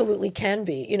absolutely can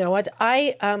be.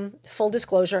 I full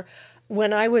disclosure,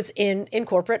 when I was in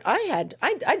corporate, I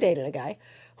dated a guy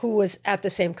who was at the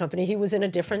same company. He was in a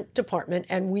different department,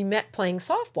 and we met playing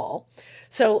softball.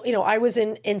 So, I was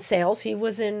in sales. He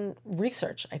was in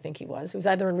research, I think he was. He was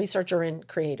either in research or in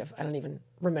creative. I don't even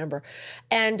remember.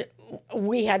 And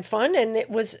we had fun,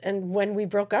 and when we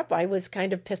broke up, I was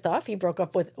kind of pissed off. He broke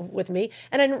up with me,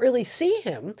 and I didn't really see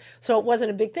him, so it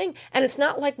wasn't a big thing. And it's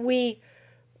not like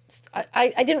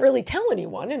I didn't really tell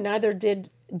anyone, and neither did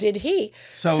he.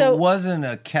 So it wasn't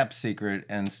a kept secret,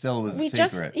 and still was a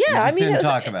secret. Didn't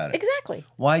talk about it. Exactly.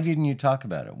 Why didn't you talk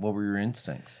about it? What were your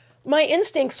instincts? My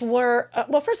instincts were,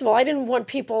 well, first of all, I didn't want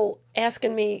people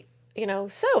asking me,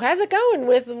 so how's it going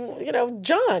with,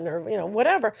 John or,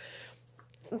 whatever.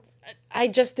 I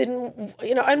just didn't,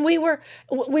 and we were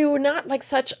not like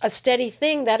such a steady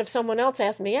thing that if someone else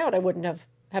asked me out, I wouldn't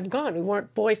have gone. We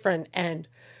weren't boyfriend and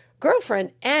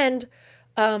girlfriend. And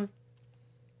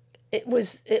it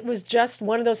was just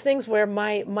one of those things where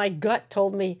my gut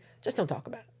told me, just don't talk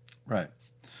about it. Right.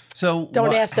 So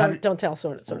don't ask, don't tell,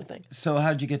 sort of thing. So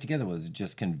how'd you get together? Was it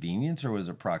just convenience, or was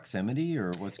it proximity,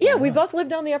 or what's going on? Yeah, we both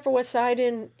lived on the Upper West Side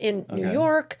in New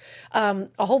York. A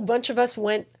whole bunch of us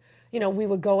went. We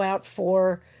would go out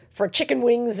for chicken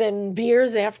wings and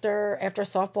beers after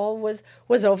softball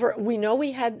was over. We know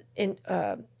we had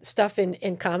stuff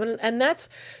in common, and that's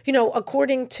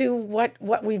according to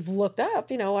what we've looked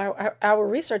up. Our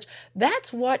research.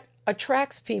 That's what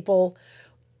attracts people.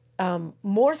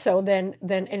 More so than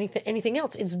anything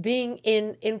else. It's being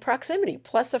in proximity.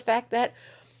 Plus the fact that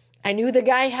I knew the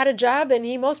guy had a job and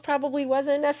he most probably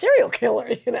wasn't a serial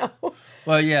killer,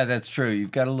 Well, yeah, that's true.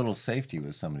 You've got a little safety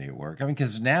with somebody at work. I mean,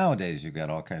 because nowadays you've got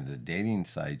all kinds of dating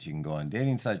sites. You can go on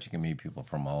dating sites. You can meet people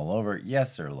from all over.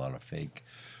 Yes, there are a lot of fake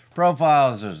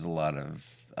profiles. There's a lot of,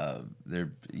 it's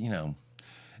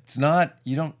not,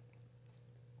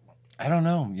 I don't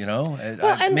know, Well,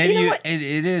 and maybe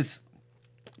it is.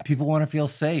 People want to feel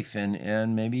safe,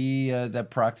 and maybe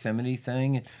that proximity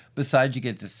thing. Besides, you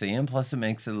get to see them. Plus, it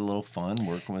makes it a little fun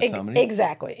working with somebody.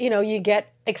 Exactly. You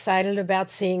get excited about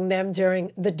seeing them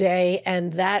during the day,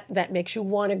 and that makes you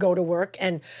want to go to work.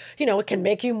 And it can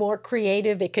make you more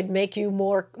creative. It could make you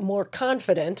more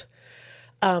confident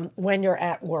when you're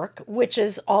at work, which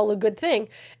is all a good thing.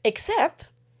 Except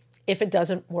if it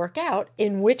doesn't work out,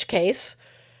 in which case,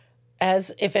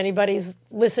 as if anybody's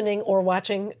listening or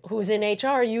watching who's in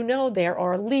HR, there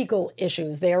are legal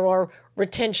issues, there are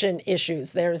retention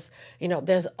issues,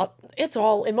 it's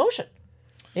all emotion,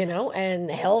 and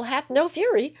hell hath no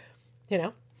fury,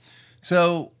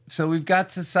 So we've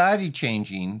got society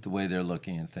changing the way they're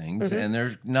looking at things, and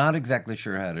they're not exactly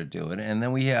sure how to do it. And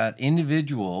then we had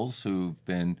individuals who've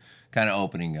been kind of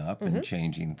opening up and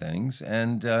changing things.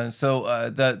 And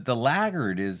so the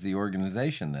laggard is the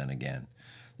organization then again.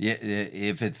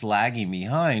 If it's lagging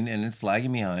behind, and it's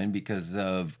lagging behind because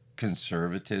of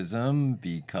conservatism,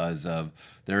 because of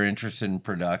their interest in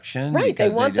production. Right, they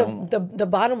want the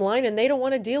bottom line, and they don't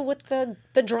want to deal with the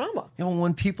drama.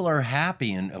 When people are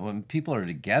happy and when people are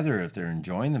together, if they're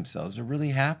enjoying themselves, they're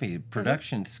really happy.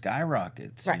 Production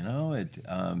skyrockets, right.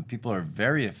 People are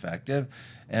very effective.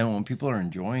 And when people are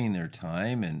enjoying their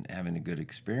time and having a good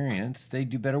experience, they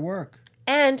do better work.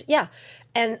 And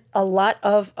a lot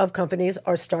of companies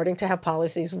are starting to have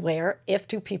policies where if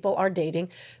two people are dating,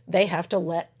 they have to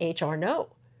let HR know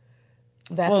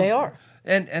that they are.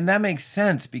 And that makes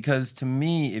sense because to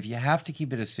me, if you have to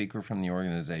keep it a secret from the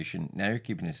organization, now you're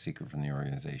keeping a secret from the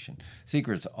organization.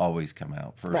 Secrets always come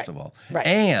out, first of all. Right.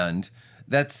 And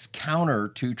that's counter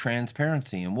to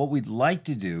transparency. And what we'd like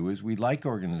to do is we'd like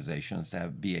organizations to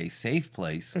be a safe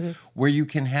place where you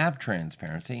can have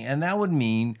transparency. And that would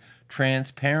mean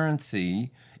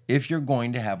transparency if you're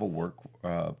going to have a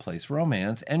workplace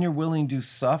romance and you're willing to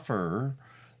suffer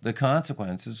the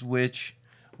consequences, which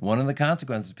one of the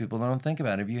consequences people don't think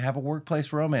about. If you have a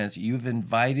workplace romance, you've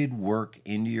invited work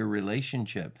into your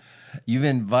relationship. You've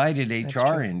invited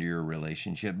HR into your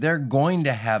relationship. They're going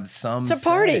to have some It's a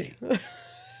party.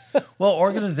 Well,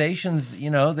 organizations,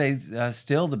 they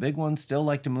still, the big ones still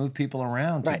like to move people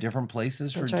around to different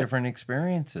places for different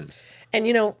experiences.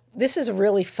 And, this is a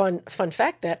really fun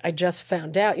fact that I just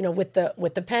found out, with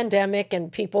the pandemic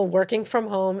and people working from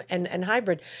home and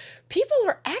hybrid, people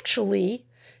are actually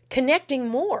connecting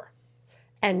more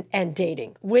and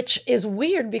dating, which is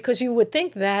weird because you would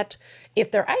think that if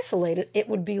they're isolated, it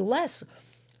would be less.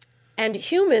 And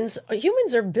humans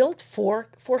are built for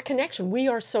connection. We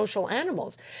are social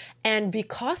animals. And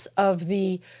because of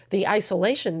the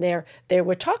isolation they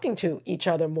were talking to each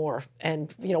other more.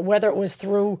 And, whether it was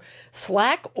through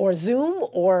Slack or Zoom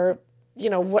or,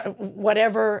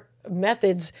 whatever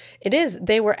methods it is,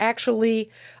 they were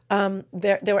actually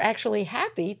they were actually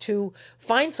happy to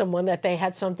find someone that they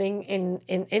had something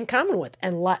in common with,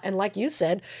 and like you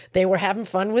said, they were having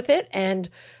fun with it and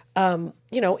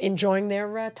enjoying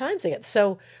their times together.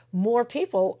 So more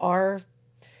people are.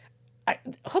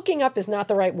 Hooking up is not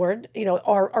the right word,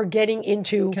 are getting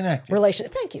into relation.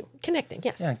 Thank you. Connecting,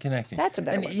 yes. Yeah, connecting. That's a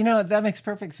better word. That makes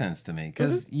perfect sense to me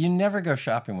because you never go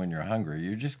shopping when you're hungry.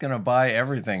 You're just going to buy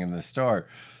everything in the store.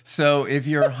 So if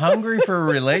you're hungry for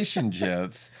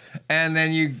relationships and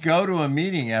then you go to a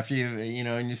meeting after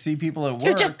and you see people at work.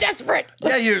 You're just desperate.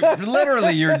 Yeah, you're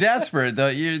desperate.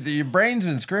 Your brain's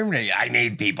been screaming at you, I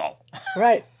need people.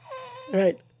 Right.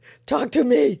 Talk to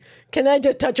me. Can I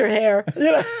just touch your hair?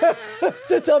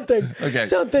 Something. Okay.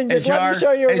 Something. Just HR, let me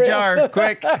show you a HR,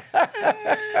 quick.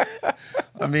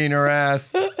 I'm being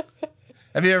harassed.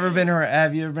 Have you ever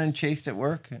been chased at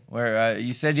work? Where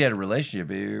you said you had a relationship.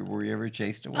 Were you ever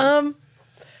chased at work?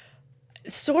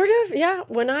 Sort of. Yeah.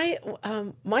 When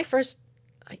my first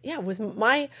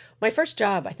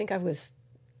job. I think I was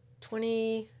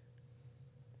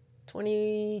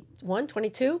 21,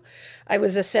 22. I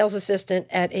was a sales assistant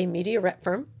at a media rep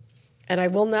firm, and I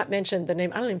will not mention the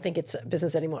name. I don't even think it's a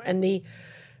business anymore. And the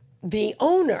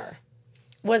owner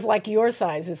was like your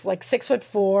size. It's like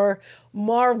 6'4",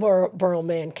 Marlboro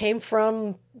man, came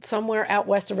from somewhere out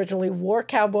west originally, wore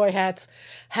cowboy hats,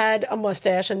 had a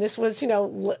mustache, and this was, the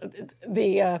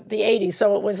 80s.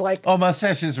 So it was like... Oh,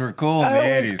 mustaches were cool in the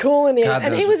 80s. It was cool in the 80s. God,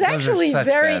 and he was actually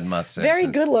very, very very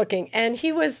good looking. And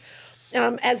he was...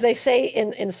 as they say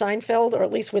in Seinfeld, or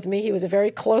at least with me, he was a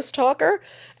very close talker.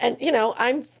 And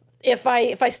if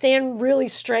I stand really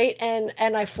straight and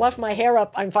I fluff my hair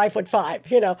up, I'm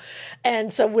 5'5",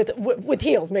 And so with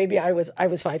heels, maybe I was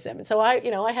 5'7". So I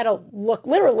had to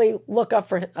literally look up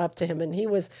to him, and he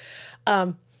was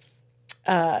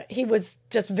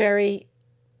just very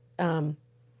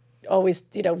always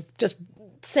just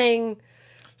saying.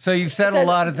 So you've said a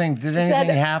lot of things. Did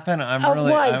anything happen? I'm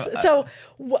really... Once.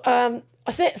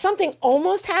 Something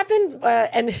almost happened,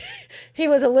 and he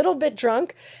was a little bit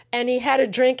drunk, and he had a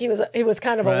drink. He was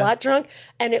kind of a lot drunk,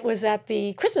 and it was at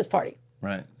the Christmas party.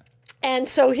 Right. And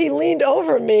so he leaned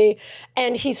over me,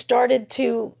 and he started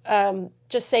to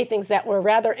just say things that were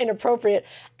rather inappropriate,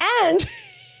 and...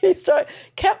 He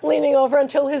kept leaning over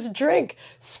until his drink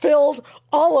spilled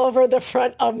all over the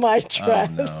front of my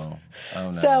dress.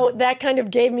 Oh, no. So that kind of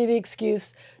gave me the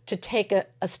excuse to take a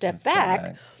step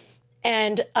back.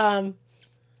 And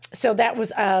so that was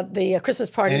the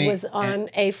Christmas party was on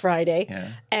a Friday.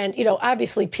 Yeah. And,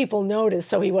 obviously people noticed,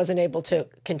 so he wasn't able to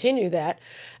continue that.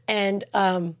 And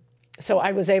so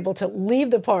I was able to leave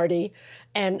the party,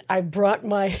 and I brought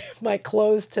my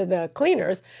clothes to the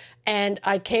cleaners. And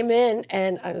I came in,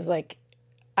 and I was like,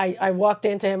 I walked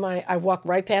into him. I walked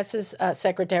right past his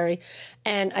secretary,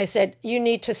 and I said, "You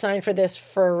need to sign for this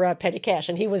for petty cash."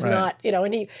 And he was not,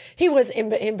 and he was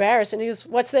embarrassed. And he goes,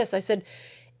 "What's this?" I said,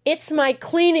 "It's my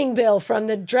cleaning bill from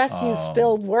the dress you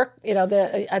spilled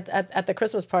at the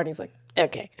Christmas party." He's like,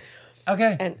 "Okay."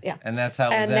 And and that's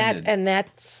how it was ended. And that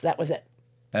was it.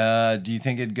 Do you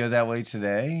think it'd go that way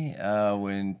today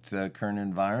with the current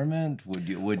environment?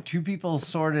 Would two people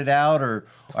sort it out, or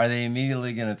are they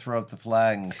immediately going to throw up the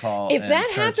flag and call? If that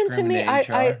happened to me,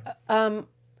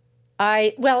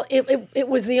 it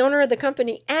was the owner of the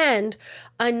company, and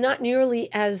I'm not nearly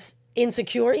as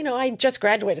insecure. I just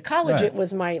graduated college. Right. It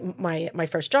was my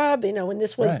first job. And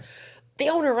this was the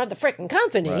owner of the frickin'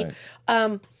 company.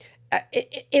 Right.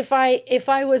 If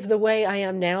I was the way I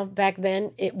am now, back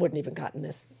then it wouldn't even gotten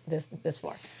this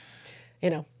far,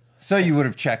 So you would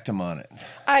have checked him on it.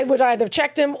 I would either have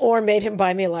checked him or made him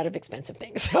buy me a lot of expensive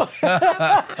things. So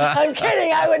I'm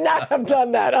kidding. I would not have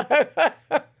done that.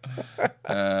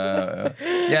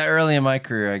 Early in my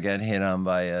career, I got hit on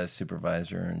by a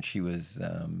supervisor, and she was.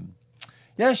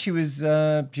 She was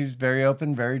very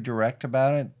open, very direct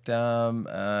about it.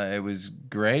 It was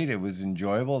great. It was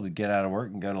enjoyable to get out of work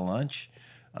and go to lunch.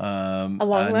 A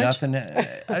long lunch?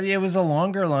 It was a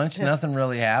longer lunch. Yeah. Nothing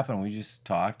really happened. We just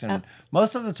talked, and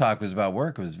most of the talk was about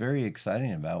work. It was very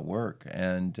exciting about work,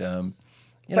 and did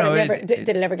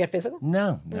it ever get physical?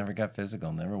 No, never got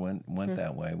physical. Never went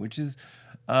that way, which is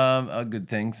a good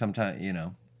thing. Sometimes,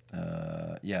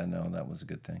 that was a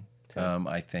good thing.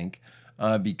 I think.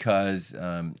 Because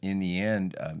in the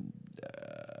end,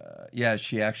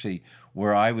 she actually,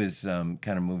 where I was kind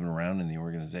of moving around in the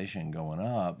organization and going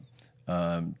up,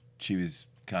 she was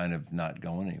kind of not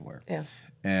going anywhere. Yeah.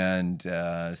 And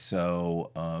so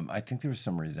I think there was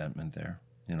some resentment there.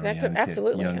 That could,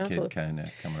 absolutely. Young kid kind of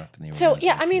coming up in the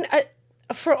organization. So,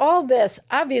 for all this,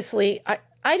 obviously, I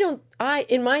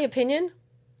in my opinion,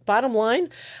 bottom line,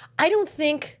 I don't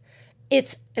think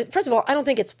it's first of all, I don't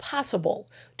think it's possible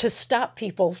to stop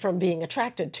people from being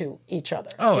attracted to each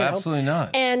other. Oh, you know? absolutely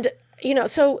not. And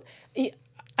so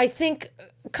I think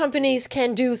companies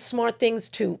can do smart things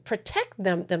to protect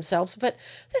themselves, but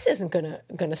this isn't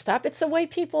gonna stop. It's the way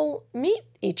people meet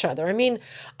each other. I mean,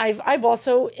 I've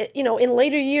also in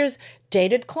later years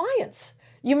dated clients.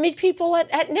 You meet people at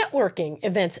networking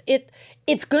events.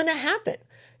 It's gonna happen.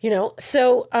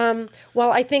 So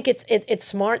while I think it's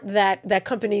smart that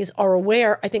companies are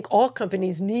aware, I think all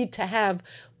companies need to have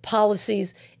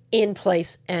policies in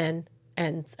place and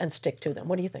stick to them.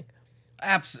 What do you think?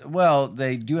 Well,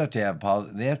 they do have to have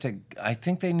policy. They have to. I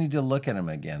think they need to look at them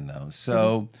again, though.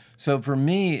 So for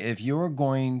me, if you're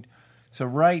going, so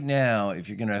right now, if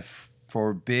you're going to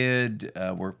forbid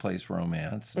workplace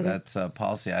romance, that's a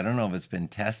policy. I don't know if it's been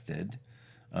tested.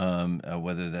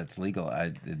 Whether that's legal.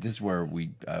 This is where we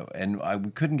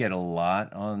we couldn't get a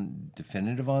lot on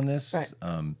definitive on this. Right.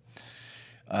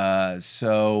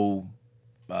 So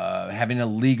having a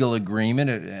legal agreement,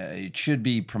 it should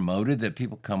be promoted that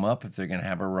people come up if they're going to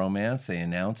have a romance, they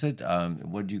announce it.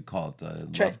 What do you call it?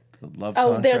 The love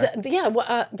contract?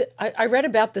 I read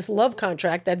about this love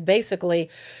contract that basically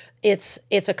it's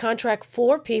a contract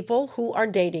for people who are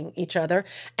dating each other,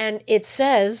 and it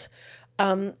says.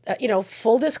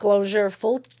 Full disclosure,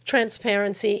 full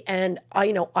transparency, and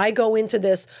I go into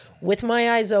this with my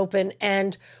eyes open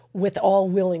and with all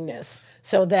willingness,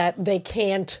 so that they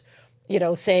can't,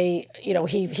 say,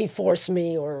 he forced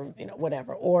me or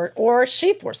whatever, or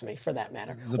she forced me for that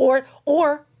matter,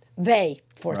 or they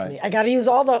forced me. I got to use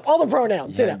all the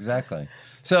pronouns. Yeah, exactly.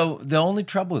 So the only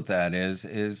trouble with that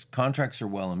is contracts are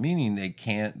well-meaning.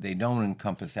 They don't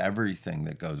encompass everything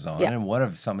that goes on. Yeah. And what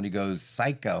if somebody goes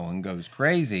psycho and goes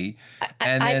crazy,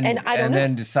 and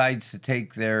then decides to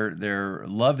take their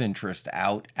love interest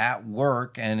out at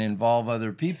work and involve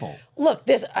other people? Look,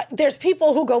 there's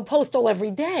people who go postal every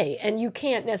day, and you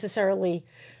can't necessarily.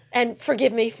 And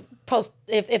forgive me,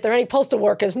 if there are any postal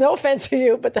workers, no offense to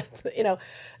you, but that's,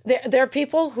 there are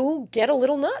people who get a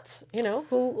little nuts,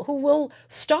 who will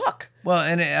stalk. Well,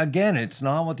 and again, it's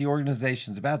not what the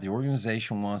organization's about. The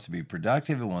organization wants to be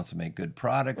productive. It wants to make good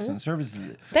products and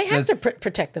services. They have to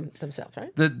protect themselves,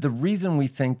 right? The reason we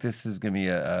think this is going to be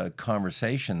a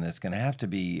conversation that's going to have to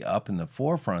be up in the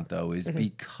forefront, though, is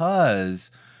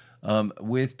because...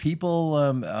 with people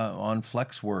on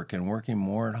flex work and working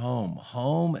more at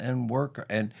home and work,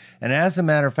 and as a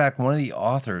matter of fact, one of the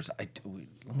authors,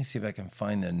 let me see if I can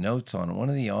find the notes on it. One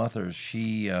of the authors,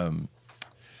 she's done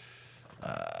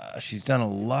a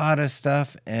lot of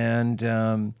stuff,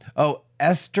 and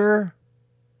Esther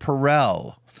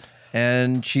Perel,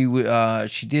 and she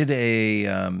did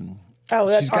a.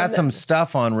 She's got some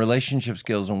stuff on relationship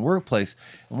skills and workplace,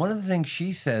 and one of the things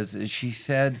she says is she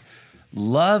said.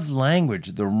 Love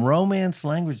language, the romance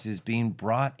language is being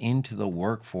brought into the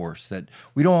workforce, that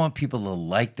we don't want people to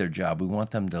like their job. We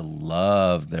want them to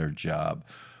love their job.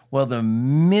 Well, the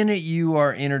minute you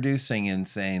are introducing and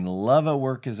saying love at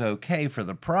work is okay for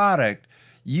the product,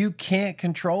 you can't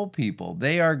control people.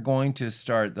 They are going to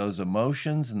start, those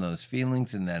emotions and those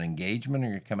feelings and that engagement are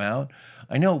going to come out.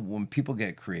 I know when people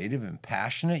get creative and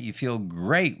passionate, you feel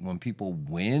great. When people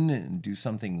win and do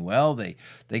something well, they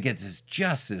get this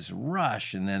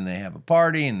rush, and then they have a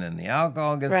party, and then the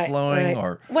alcohol gets flowing.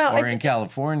 Right. Or in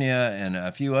California and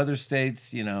a few other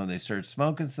states, they start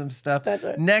smoking some stuff. That's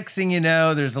right. Next thing you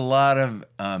know, there's a lot of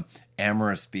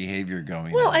amorous behavior going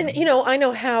on. Well, and I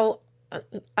know how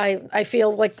I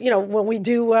feel like when we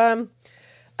do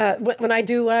when I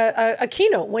do a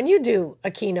keynote, when you do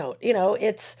a keynote,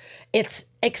 it's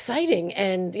exciting,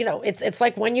 and it's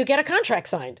like when you get a contract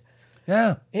signed.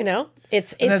 Yeah.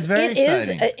 That's very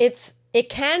exciting. It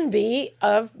can be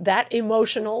of that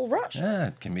emotional rush. Yeah,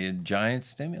 it can be a giant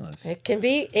stimulus.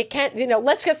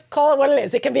 Let's just call it what it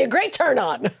is. It can be a great turn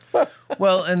on.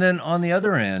 Well, and then on the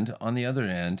other end,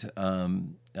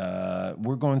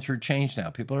 we're going through change now.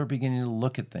 People are beginning to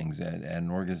look at things at an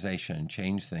organization and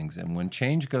change things. And when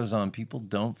change goes on, people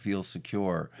don't feel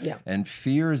secure. Yeah. And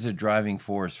fear is a driving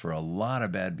force for a lot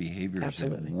of bad behaviors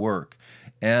Absolutely. at work.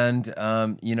 And,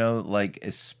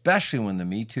 especially when the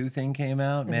Me Too thing came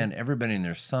out, man, everybody and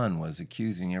their son was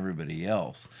accusing everybody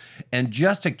else. And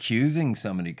just accusing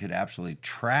somebody could absolutely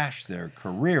trash their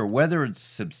career, whether it's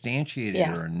substantiated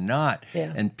or not.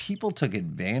 Yeah. And people took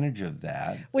advantage of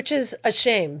that. Which is a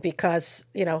shame, because,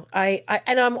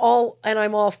 I'm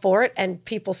all for it. And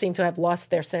people seem to have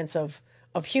lost their sense of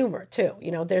humor too.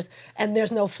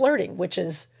 There's no flirting, which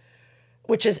is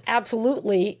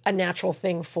absolutely a natural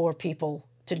thing for people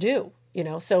to do,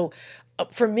 So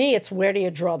for me, it's where do you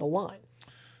draw the line?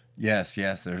 Yes,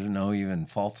 there's no even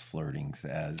false flirtings,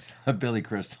 as Billy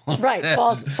Crystal Right, said.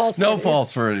 false No flirting.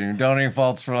 false flirting. Don't any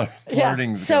false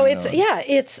flirting. So it's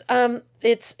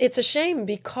a shame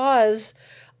because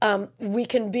we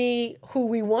can be who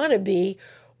we want to be.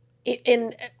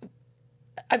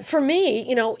 For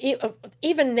me,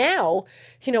 even now,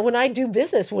 when I do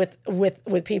business with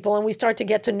people and we start to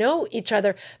get to know each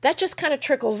other, that just kind of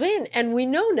trickles in, and we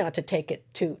know not to take it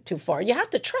too far. You have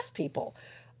to trust people,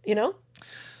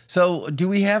 So, do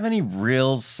we have any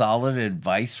real solid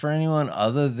advice for anyone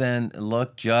other than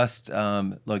look?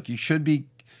 You should be.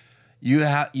 You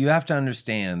have to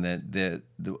understand that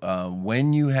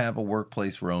when you have a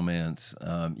workplace romance,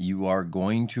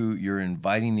 you're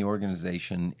inviting the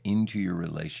organization into your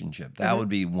relationship. That would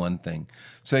be one thing.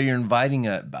 So you're inviting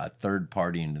a third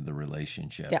party into the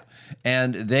relationship,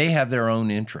 and they have their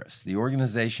own interests. The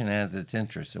organization has its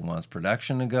interests. It wants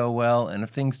production to go well, and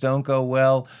if things don't go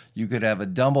well, you could have a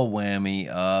double whammy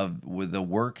with the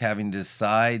work having to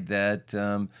decide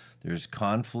that. There's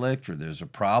conflict or there's a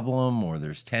problem or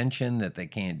there's tension that they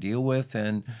can't deal with,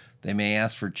 and they may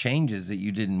ask for changes that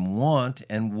you didn't want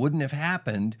and wouldn't have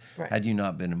happened had you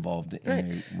not been involved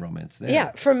in a romance there.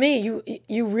 Yeah, for me,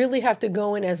 you really have to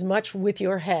go in as much with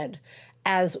your head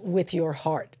as with your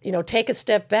heart. Take a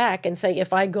step back and say,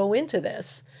 if I go into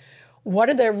this, what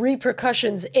are the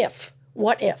repercussions if?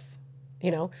 What if?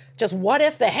 Just what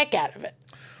if the heck out of it?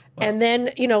 And then,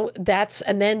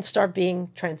 and then start being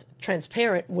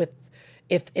transparent with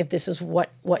if this is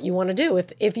what you want to do.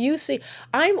 If you see,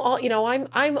 I'm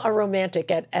a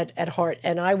romantic at heart,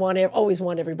 and I always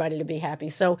want everybody to be happy.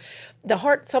 So the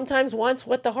heart sometimes wants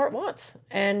what the heart wants.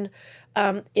 And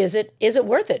is it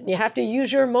worth it? And you have to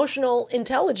use your emotional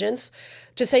intelligence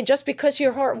to say, just because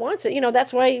your heart wants it,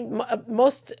 that's why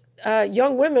most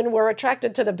young women were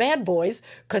attracted to the bad boys,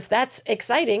 because that's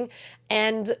exciting.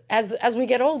 And as we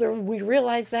get older, we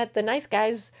realize that the nice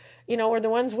guys, are the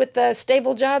ones with the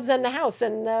stable jobs and the house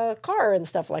and the car and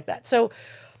stuff like that. So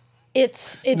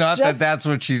it's not just, that's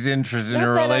what she's interested in a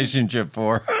relationship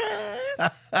for.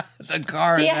 The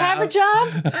car. Do you have a job?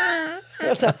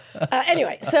 So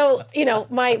anyway, so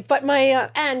my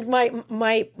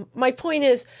point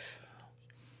is,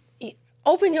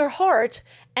 open your heart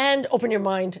and open your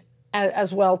mind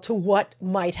as well to what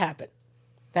might happen.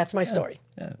 That's my story.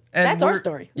 Yeah. That's our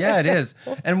story. Yeah, it is.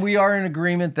 And we are in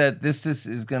agreement that this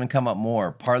is going to come up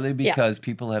more, partly because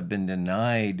people have been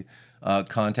denied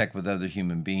contact with other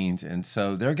human beings. And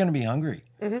so they're going to be hungry.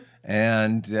 Mm-hmm.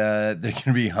 And they're going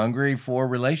to be hungry for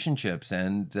relationships.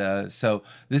 And so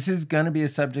this is going to be a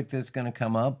subject that's going to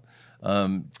come up.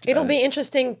 It'll be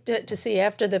interesting to see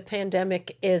after the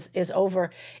pandemic is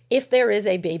over if there is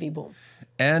a baby boom.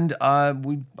 And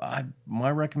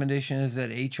my recommendation is that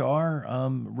HR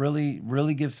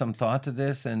really give some thought to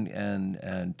this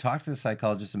and talk to the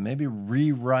psychologists and maybe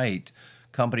rewrite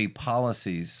company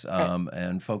policies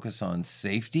and focus on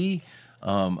safety,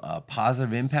 a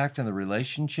positive impact on the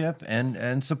relationship,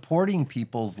 and supporting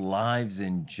people's lives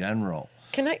in general.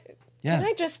 Can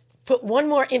I just put one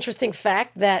more interesting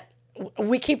fact that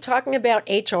we keep talking about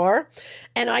HR,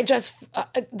 and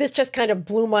this just kind of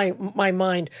blew my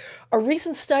mind. A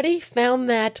recent study found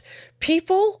that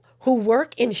people who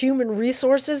work in human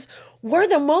resources were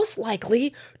the most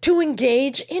likely to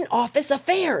engage in office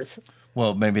affairs.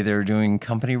 Well, maybe they're doing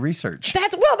company research.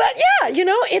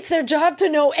 It's their job to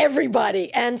know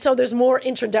everybody, and so there's more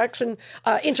interaction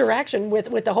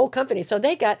with the whole company. So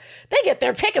they get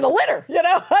their pick of the litter.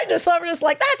 I just thought,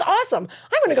 that's awesome.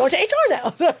 I'm going to go to HR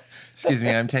now. Excuse me,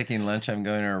 I'm taking lunch. I'm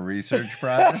going on a research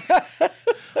project.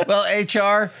 Well,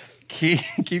 HR,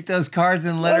 keep those cards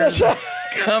and letters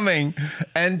coming,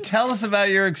 and tell us about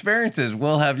your experiences.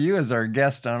 We'll have you as our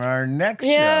guest on our next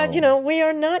show. Yeah, we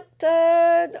are not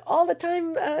all the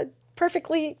time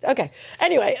perfectly okay.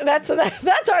 Anyway, that's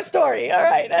our story. All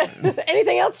right.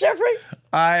 Anything else, Jeffrey?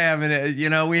 I haven't.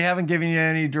 We haven't given you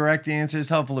any direct answers.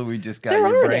 Hopefully, we just got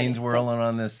your brains whirling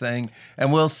on this thing,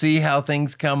 and we'll see how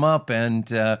things come up.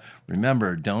 And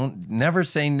remember, never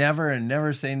say never, and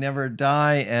never say never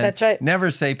die, and that's right. Never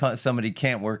say somebody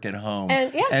can't work at home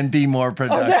and be more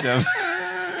productive.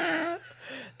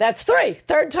 That's 3.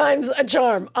 Third time's a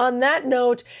charm. On that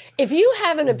note, if you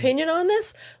have an opinion on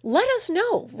this, let us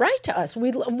know. Write to us.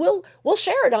 We'll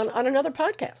share it on another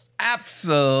podcast.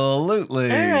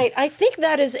 Absolutely. All right. I think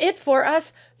that is it for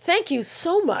us. Thank you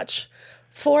so much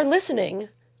for listening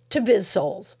to Biz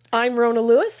Souls. I'm Rona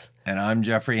Lewis. And I'm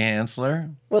Jeffrey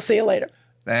Hansler. We'll see you later.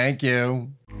 Thank you.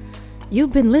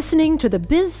 You've been listening to the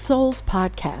Biz Souls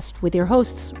podcast with your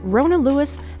hosts, Rona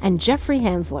Lewis and Jeffrey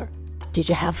Hansler. Did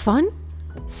you have fun?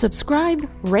 Subscribe,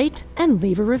 rate, and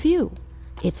leave a review.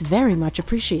 It's very much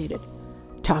appreciated.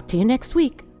 Talk to you next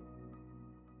week.